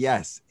 Yes.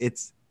 Yes.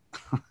 It's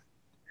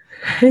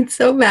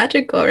so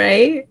magical,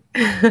 right?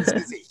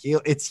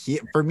 Is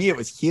it for me, it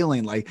was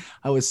healing. Like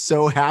I was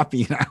so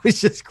happy and I was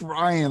just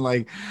crying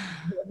like,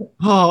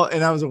 oh,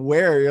 and I was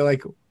aware you're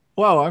like,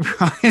 whoa, I'm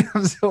crying.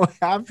 I'm so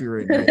happy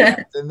right now.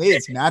 Yeah. To me,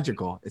 it's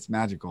magical. It's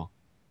magical.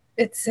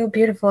 It's so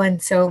beautiful.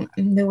 And so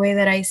the way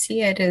that I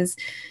see it is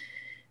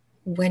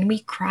when we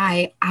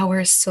cry,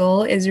 our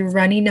soul is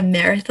running a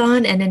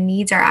marathon and it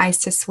needs our eyes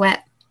to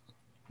sweat.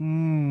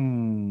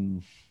 Hmm.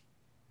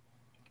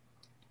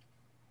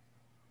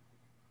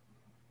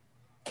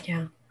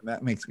 Yeah.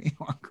 That makes me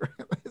want to cry.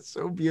 That's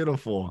so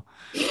beautiful.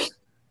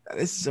 That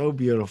is so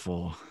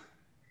beautiful.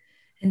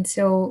 And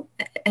so,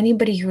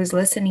 anybody who is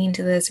listening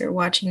to this or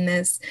watching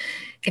this,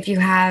 if you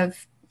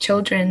have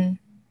children,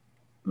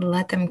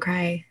 let them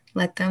cry,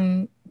 let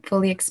them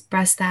fully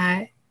express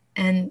that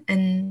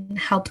and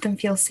help them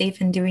feel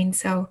safe in doing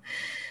so.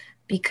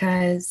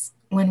 Because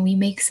when we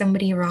make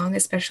somebody wrong,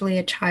 especially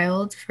a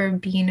child, for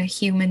being a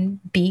human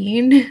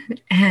being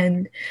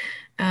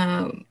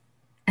um,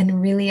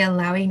 and really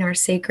allowing our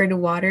sacred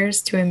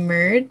waters to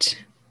emerge,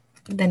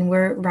 then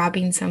we're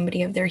robbing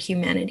somebody of their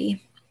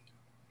humanity.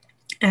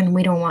 And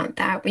we don't want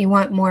that. We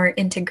want more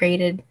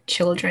integrated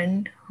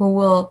children who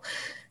will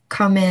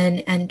come in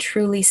and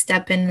truly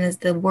step in as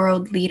the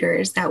world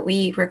leaders that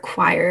we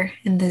require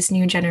in this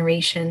new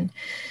generation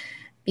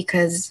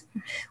because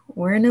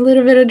we're in a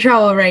little bit of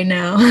trouble right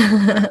now.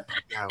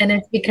 Yeah. And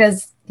it's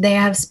because they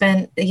have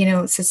spent,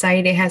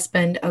 society has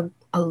spent a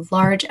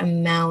large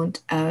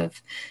amount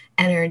of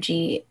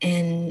energy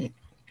in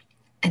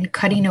and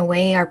cutting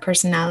away our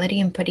personality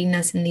and putting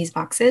us in these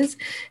boxes.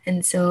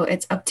 And so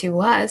it's up to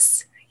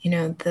us,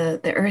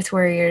 the earth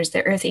warriors,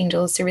 the earth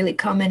angels, to really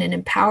come in and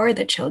empower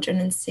the children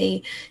and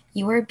say,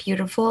 you are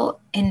beautiful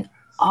in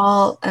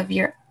all of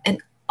your and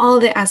all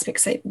the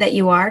aspects that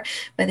you are,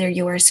 whether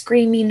you are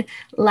screaming,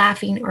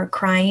 laughing, or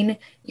crying.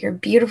 You're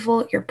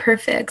beautiful, you're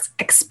perfect.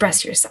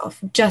 Express yourself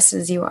just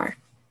as you are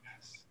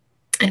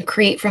and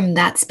create from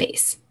that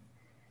space.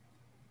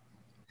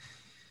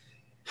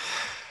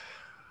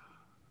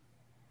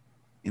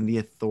 And the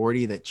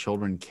authority that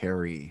children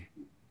carry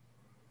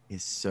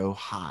is so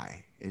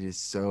high. It is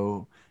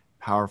so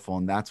powerful.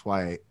 And that's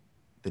why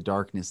the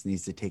darkness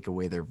needs to take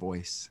away their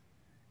voice.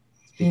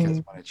 It's because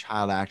Mm. when a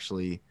child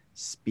actually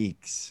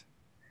speaks,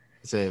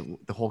 the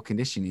whole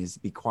condition is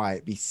be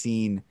quiet, be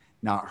seen,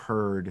 not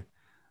heard,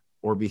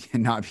 or be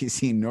not be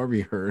seen nor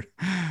be heard.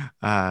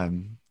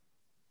 Um,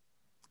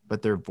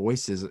 but their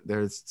voices,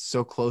 they're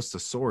so close to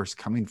source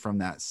coming from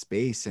that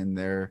space, and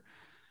they're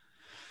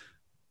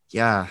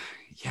yeah,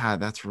 yeah,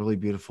 that's really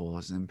beautiful,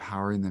 is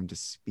empowering them to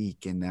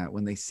speak, and that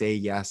when they say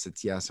yes,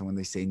 it's yes, and when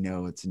they say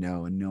no, it's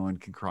no, and no one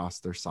can cross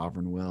their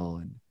sovereign will.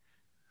 And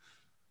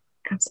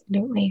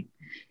Absolutely.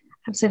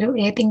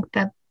 Absolutely. I think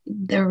that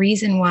the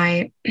reason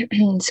why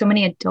so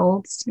many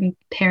adults and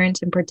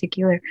parents in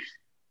particular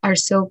are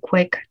so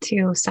quick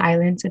to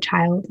silence a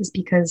child is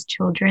because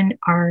children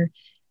are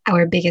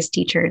our biggest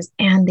teachers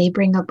and they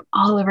bring up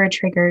all of our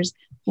triggers,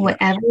 yeah.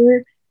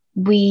 whatever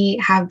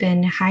we have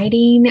been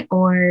hiding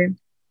or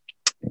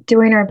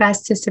doing our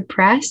best to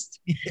suppress.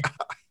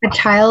 A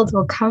child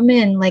will come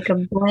in like a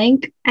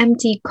blank,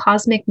 empty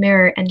cosmic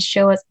mirror and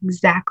show us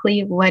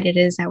exactly what it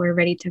is that we're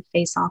ready to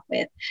face off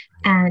with.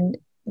 And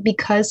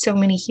because so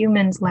many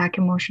humans lack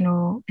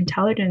emotional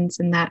intelligence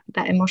and that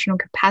emotional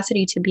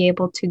capacity to be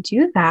able to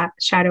do that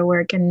shadow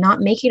work and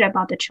not make it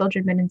about the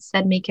children, but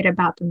instead make it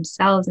about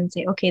themselves and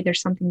say, okay,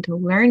 there's something to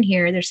learn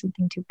here, there's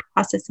something to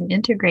process and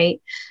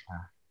integrate,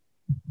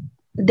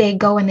 they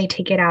go and they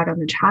take it out on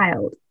the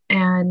child.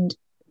 And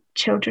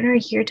children are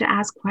here to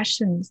ask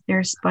questions.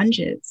 They're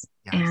sponges.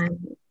 Yes.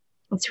 And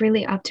it's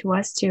really up to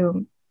us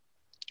to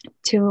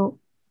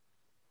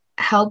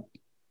help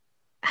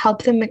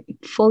help them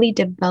fully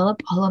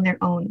develop all on their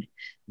own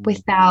Mm.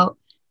 without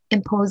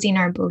imposing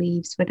our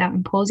beliefs, without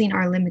imposing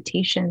our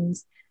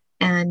limitations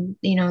and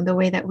the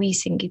way that we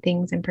see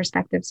things and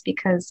perspectives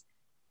because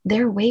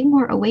they're way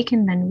more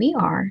awakened than we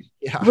are.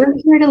 Yeah. We're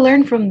here to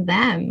learn from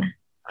them,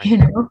 you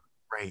Right. know.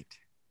 Right.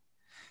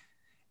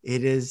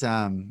 It is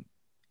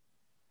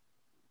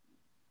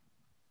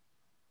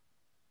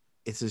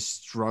it's a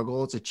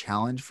struggle, it's a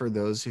challenge for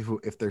those who,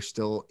 if there's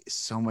still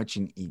so much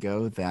in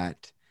ego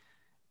that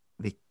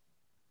they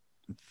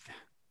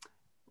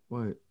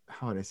what,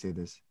 how would I say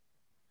this?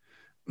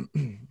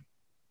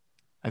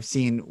 I've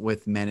seen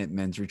with men at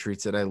men's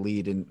retreats that I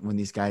lead, and when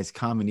these guys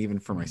come, and even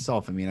for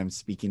myself, I mean, I'm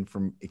speaking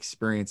from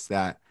experience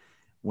that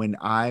when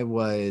I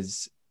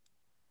was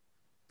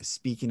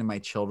speaking to my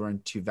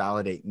children to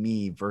validate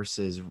me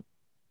versus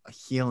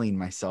healing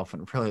myself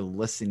and really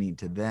listening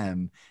to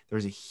them,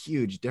 there's a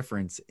huge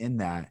difference in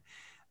that.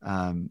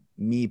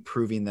 Me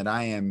proving that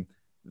I am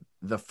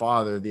the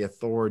father, the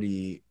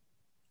authority,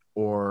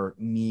 or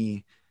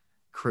me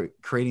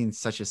creating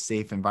such a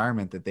safe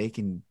environment that they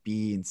can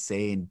be and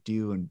say and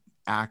do and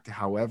act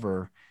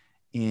however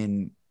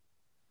in,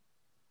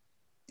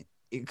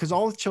 because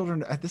all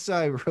children, this is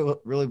I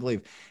really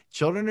believe,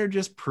 children are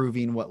just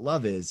proving what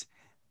love is.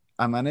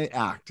 I'm going to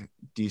act.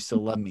 Do you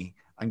still love me?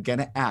 I'm going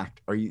to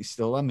act. Are you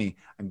still love me?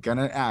 I'm going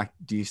to act.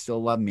 Do you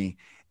still love me?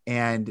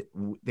 And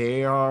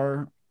they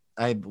are,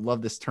 I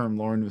love this term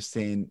Lauren was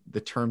saying,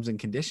 the terms and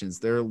conditions.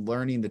 They're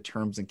learning the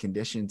terms and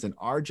conditions. And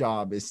our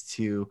job is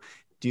to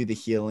do the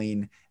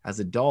healing as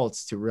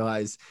adults, to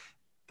realize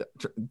that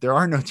there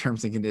are no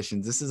terms and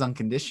conditions. This is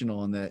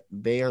unconditional, and that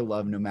they are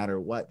loved no matter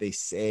what they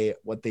say,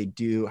 what they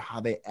do, how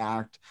they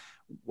act,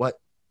 what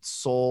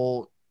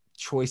soul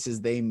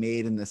choices they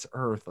made in this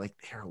earth. Like,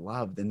 they're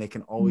loved, and they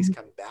can always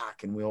come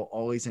back, and we'll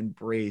always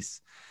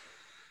embrace.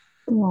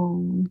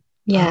 Oh, uh,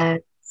 yes,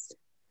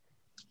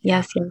 yeah.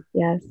 yes, yes,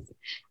 yes.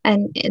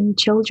 And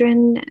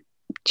children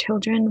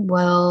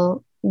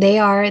will, they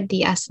are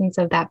the essence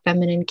of that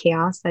feminine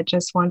chaos that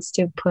just wants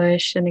to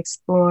push and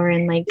explore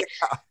and like,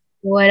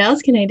 what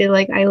else can I do?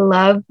 Like, I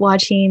love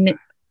watching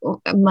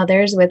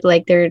mothers with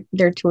like their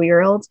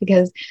 2-year-olds,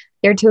 because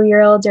their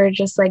 2-year-olds are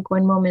just like,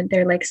 one moment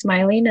they're like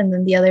smiling, and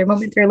then the other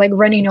moment they're like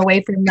running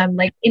away from them,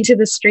 like into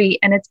the street.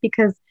 And it's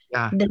because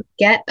Yeah. they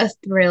get a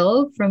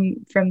thrill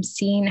from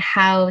seeing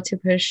how to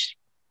push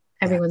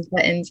Yeah. everyone's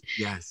buttons.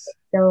 Yes.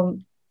 So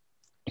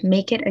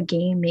make it a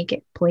game, make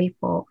it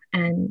playful,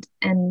 and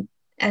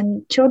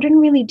children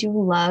really do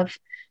love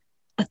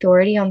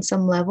authority on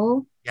some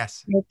level.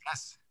 Yes. Like,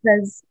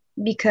 Yes.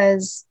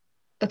 because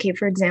okay,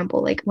 for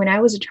example, like when I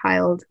was a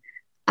child,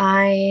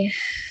 I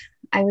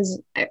I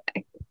was I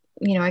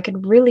I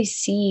could really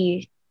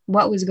see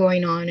what was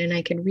going on, and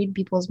I could read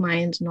people's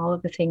minds and all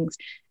of the things.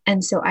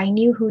 And so I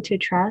knew who to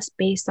trust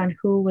based on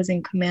who was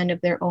in command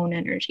of their own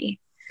energy,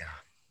 Yeah.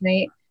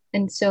 right?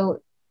 And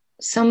so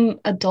some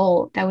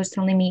adult that was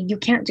telling me, you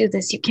can't do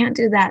this, you can't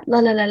do that, la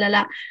la la la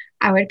la,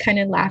 I would kind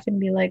of laugh and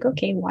be like,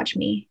 okay, watch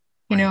me.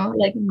 Right.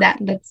 Like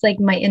that's like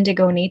my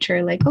indigo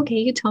nature. Like, okay,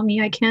 you tell me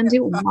I can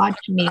do,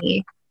 watch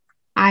me.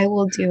 I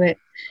will do it.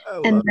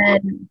 I And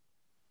love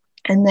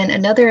then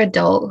another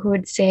adult who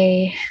would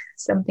say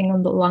something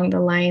along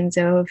the lines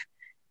of,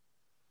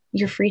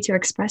 you're free to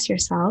express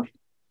yourself.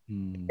 it.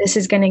 Mm. This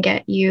is going to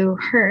get you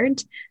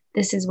heard.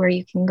 This is where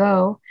you can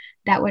go.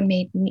 That would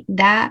make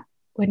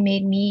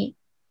me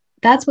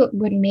that's what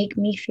would make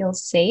me feel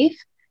safe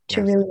to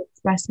Yes. really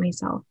express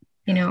myself,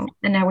 Yes.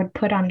 and I would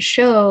put on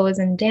shows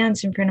and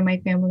dance in front of my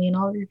family and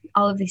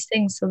all of these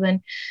things. So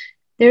then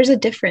there's a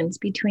difference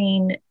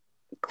between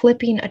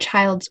clipping a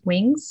child's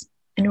wings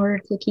in order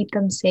to keep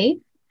them safe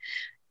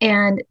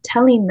and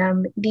telling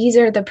them these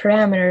are the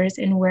parameters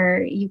in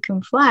where you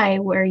can fly,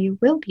 where you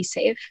will be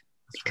safe.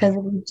 That's Because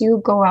right. if you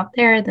do go out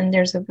there, then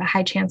there's a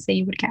high chance that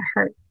you would get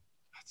hurt.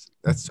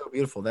 That's so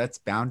beautiful. That's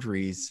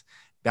boundaries.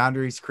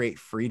 Boundaries create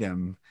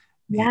freedom.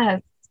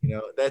 And,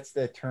 Yes. that's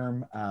the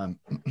term.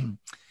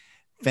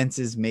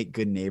 Fences make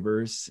good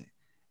neighbors.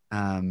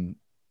 Um,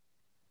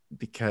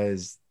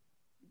 because,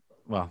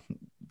 well,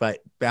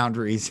 but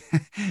boundaries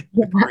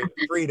Yeah. create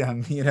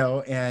freedom,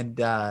 and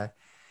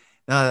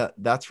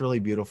that's really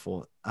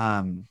beautiful.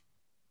 I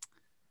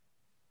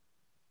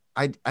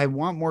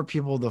want more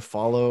people to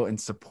follow and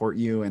support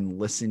you and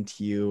listen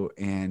to you.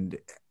 And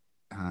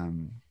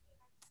um,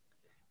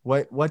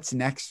 what's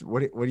next?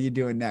 What are you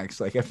doing next?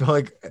 Like, I feel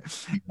like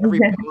every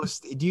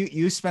post, do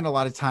you spend a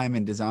lot of time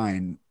in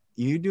design?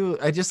 You do.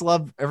 I just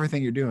love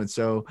everything you're doing.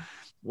 So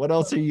what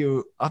else are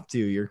you up to?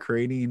 You're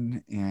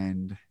creating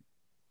and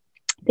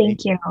Thank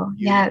making you.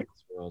 beauty Yeah. in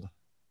this world.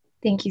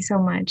 Thank you so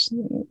much.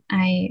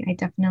 I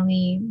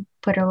definitely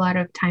put a lot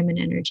of time and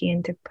energy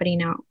into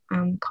putting out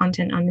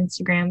content on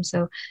Instagram.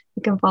 So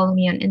you can follow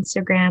me on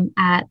Instagram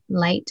at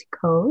Light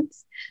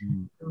Codes,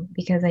 Mm.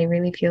 because I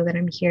really feel that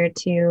I'm here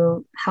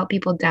to help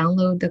people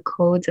download the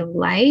codes of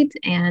light.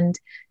 And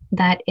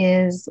that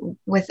is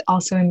with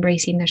also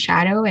embracing the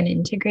shadow and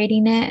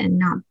integrating it and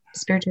not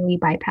spiritually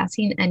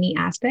bypassing any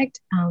aspect.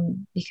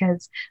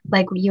 Because,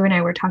 like you and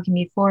I were talking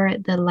before,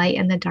 the light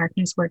and the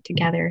darkness work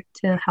together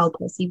to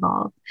help us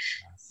evolve.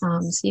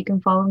 Yes. So you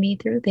can follow me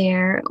through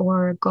there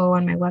or go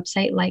on my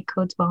website,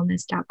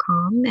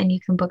 lightcodeswellness.com, and you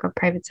can book a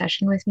private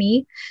session with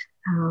me.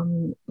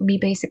 We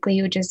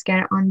basically would just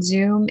get on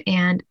Zoom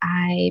and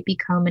I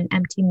become an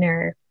empty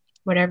mirror.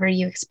 Whatever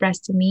you express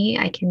to me,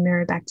 I can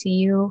mirror back to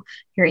you.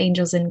 Your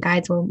angels and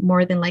guides will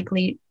more than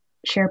likely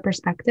share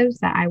perspectives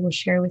that I will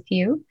share with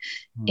you.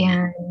 Mm.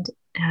 And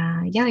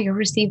yeah, you'll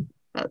receive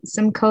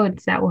some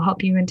codes that will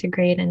help you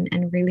integrate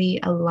and really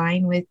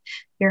align with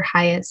your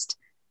highest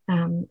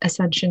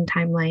ascension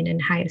timeline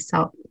and highest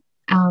self.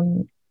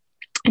 Um,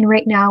 and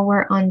right now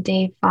we're on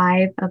day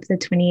 5 of the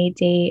 28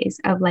 days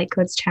of Light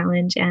Codes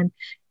Challenge. And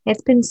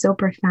it's been so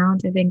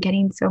profound. I've been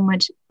getting so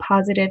much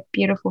positive,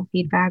 beautiful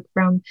feedback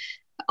from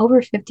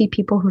over 50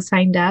 people who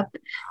signed up,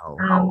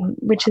 Wow.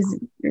 which is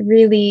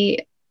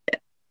really,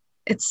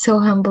 it's so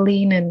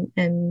humbling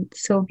and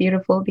so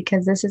beautiful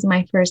because this is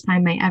my first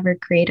time I ever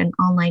create an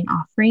online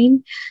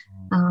offering.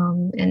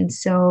 And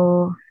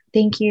so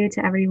thank you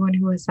to everyone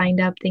who has signed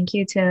up. Thank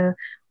you to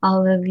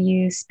all of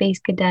you space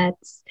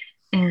cadets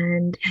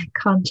and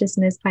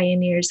consciousness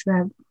pioneers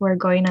who are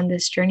going on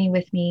this journey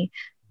with me.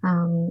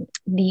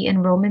 The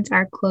enrollments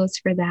are closed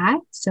for that.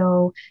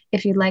 So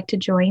if you'd like to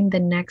join the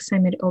next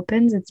time it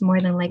opens, it's more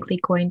than likely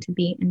going to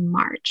be in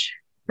March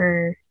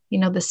for,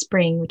 the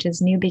spring, which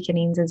is new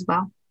beginnings as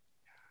well.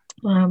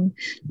 Um,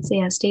 so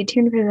yeah, stay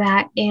tuned for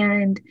that.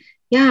 And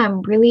yeah,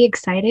 I'm really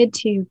excited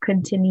to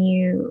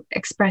continue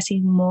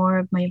expressing more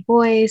of my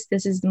voice.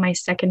 This is my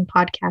second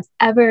podcast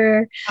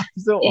ever.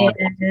 So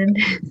honored. And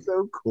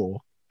So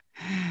cool.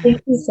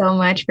 thank you so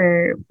much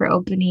for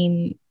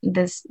opening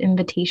this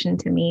invitation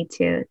to me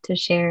to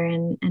share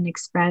and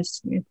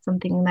express. It's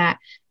something that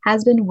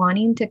has been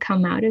wanting to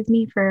come out of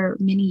me for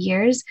many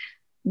years,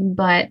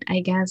 but I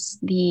guess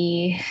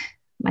the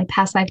my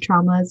past life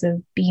traumas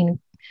of being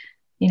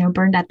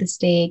burned at the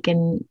stake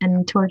and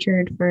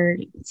tortured for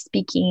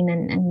speaking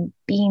and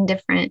being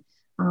different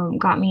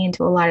got me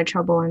into a lot of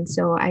trouble. And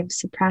so I've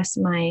suppressed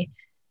my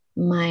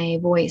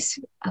voice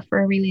for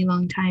a really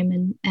long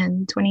time.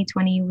 And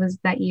 2020 was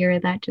that year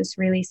that just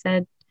really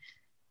said,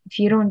 if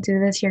you don't do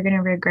this, you're going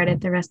to regret it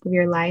the rest of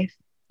your life.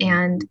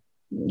 And,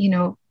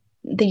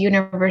 the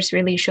universe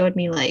really showed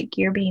me like,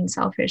 you're being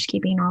selfish,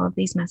 keeping all of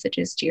these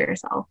messages to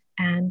yourself.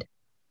 And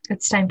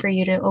it's time for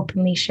you to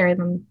openly share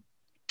them.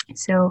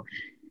 So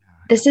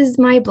this is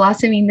my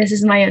blossoming. This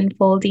is my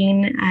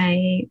unfolding.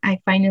 I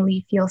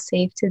finally feel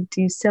safe to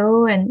do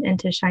so and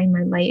to shine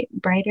my light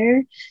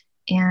brighter.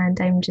 And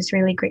I'm just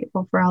really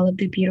grateful for all of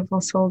the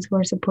beautiful souls who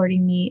are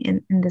supporting me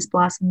in this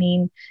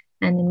blossoming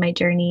and in my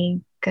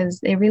journey, because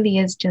it really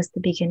is just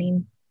the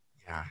beginning.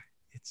 Yeah,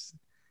 it's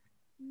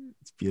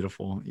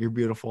beautiful. You're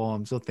beautiful.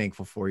 I'm so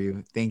thankful for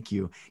you. Thank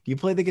you. Do you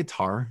play the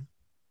guitar?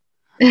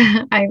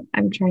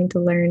 I'm trying to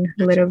learn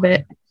a little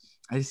bit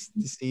I just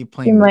see you in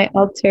playing my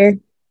altar.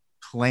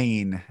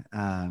 plain.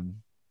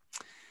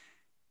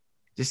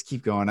 Just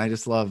keep going. I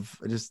just love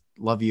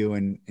you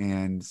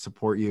and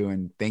support you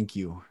and thank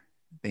you.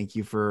 Thank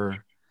you for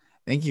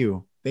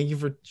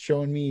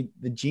showing me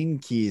the gene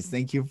keys.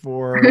 Thank you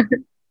for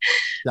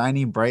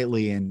shining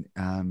brightly and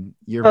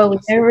your Oh,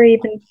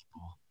 blessing.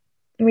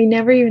 we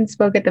never even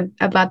spoke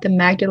about the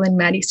Magdalene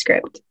Maddie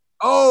script.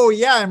 Oh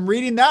yeah, I'm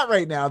reading that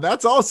right now.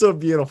 That's also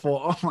beautiful.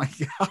 Oh my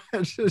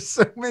gosh, there's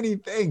so many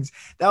things.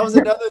 That was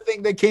another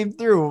thing that came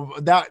through.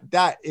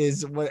 That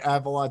is what I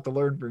have a lot to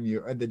learn from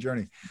you at the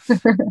journey.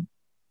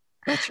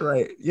 That's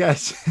right.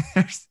 Yes.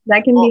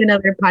 That can Well, be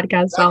another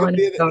podcast that all could on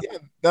be its own. yeah,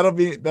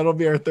 that'll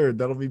be our third.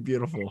 That'll be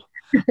beautiful.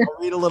 I'll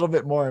read a little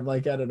bit more. I'm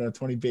like, I don't know,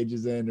 20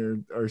 pages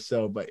in or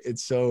so, but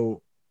it's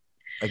so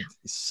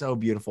so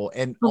beautiful.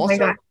 And Oh my also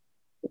God.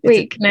 it's a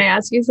Wait, can I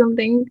ask you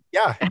something?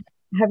 yeah.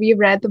 Have you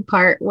read the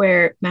part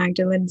where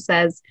Magdalene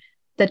says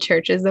the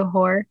church is a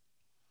whore?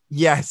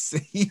 Yes.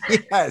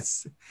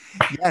 Yes.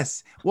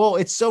 Yes. Well,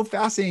 it's so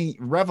fascinating.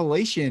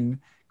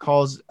 Revelation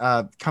calls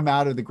come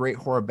out of the great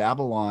whore of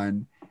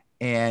Babylon,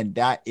 and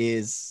that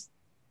is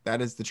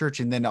the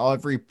church. And then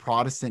every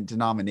Protestant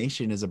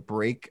denomination is a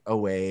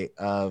breakaway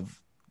of,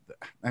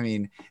 I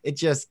mean, it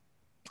just,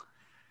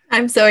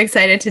 I'm so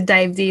excited to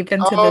dive deep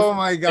into this. oh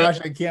my gosh,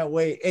 I can't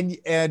wait.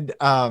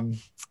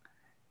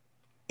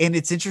 And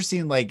it's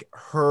interesting, like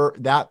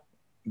that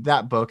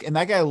book, and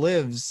that guy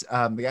lives,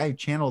 the guy who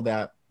channeled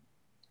that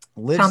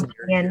lives Tom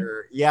near Payan.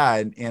 here, yeah,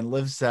 and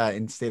lives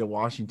in the state of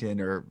Washington,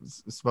 or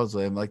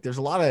supposedly. I'm like, there's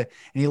a lot of, and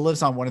he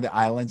lives on one of the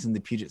islands in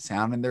the Puget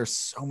Sound, and there's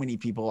so many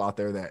people out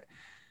there that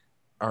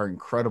are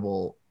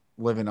incredible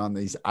living on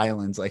these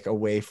islands, like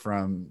away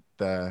from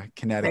the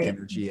kinetic Right.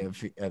 energy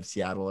of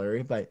Seattle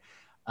area. But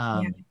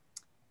Yeah.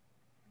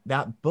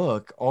 that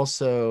book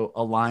also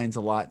aligns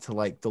a lot to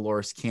like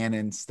Dolores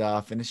Cannon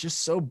stuff, and it's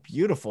just so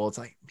beautiful. It's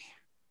like,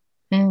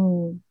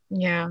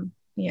 Yeah.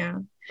 Yeah.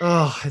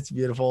 oh, it's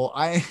beautiful.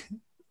 I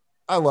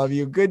love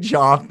you. Good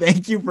job.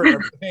 Thank you for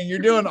everything. You're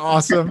doing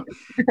awesome.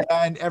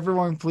 And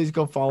everyone, please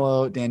go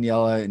follow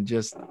Daniela and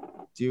just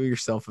do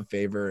yourself a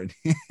favor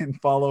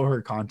and follow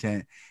her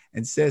content.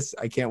 And sis,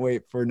 I can't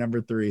wait for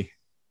number 3.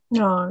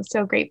 Oh,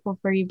 so grateful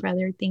for you,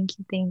 brother. Thank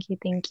you. Thank you.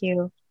 Thank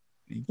you.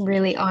 Thank you.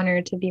 Really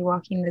honored to be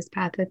walking this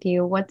path with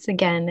you once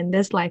again in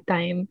this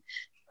lifetime.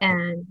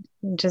 And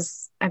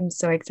I'm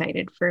so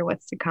excited for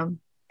what's to come.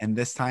 And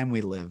this time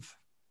we live.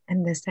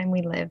 And this time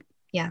we live.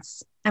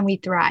 Yes. And we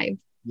thrive.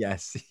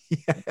 Yes.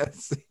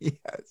 Yes.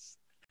 Yes.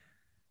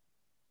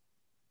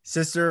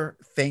 Sister,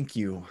 thank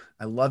you.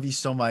 I love you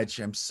so much.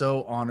 I'm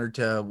so honored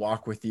to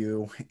walk with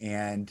you.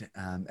 And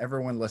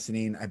everyone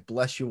listening, I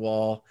bless you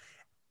all.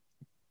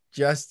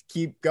 Just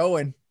keep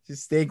going.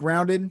 Just stay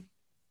grounded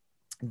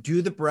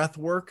Do the breath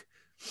work.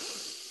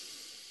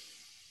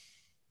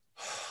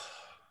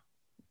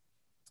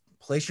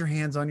 Place your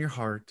hands on your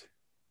heart.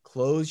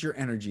 Close your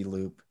energy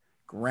loop.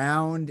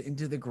 Ground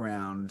into the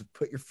ground.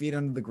 Put your feet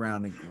under the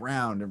ground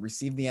and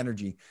receive the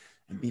energy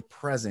and be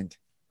present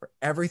for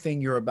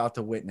everything you're about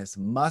to witness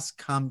must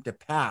come to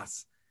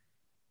pass.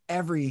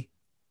 Every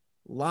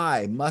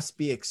lie must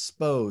be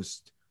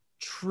exposed.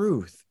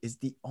 Truth is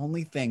the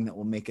only thing that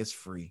will make us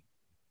free.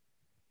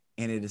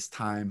 And it is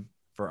time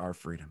for our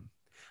freedom.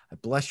 I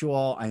bless you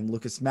all. I'm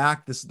Lucas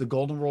Mack. This is the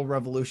Golden Rule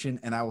Revolution,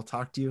 and I will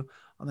talk to you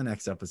on the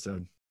next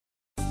episode.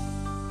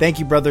 Thank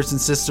you, brothers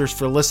and sisters,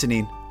 for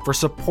listening. For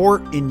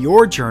support in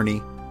your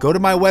journey, go to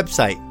my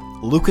website,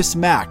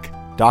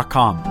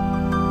 lucasmack.com.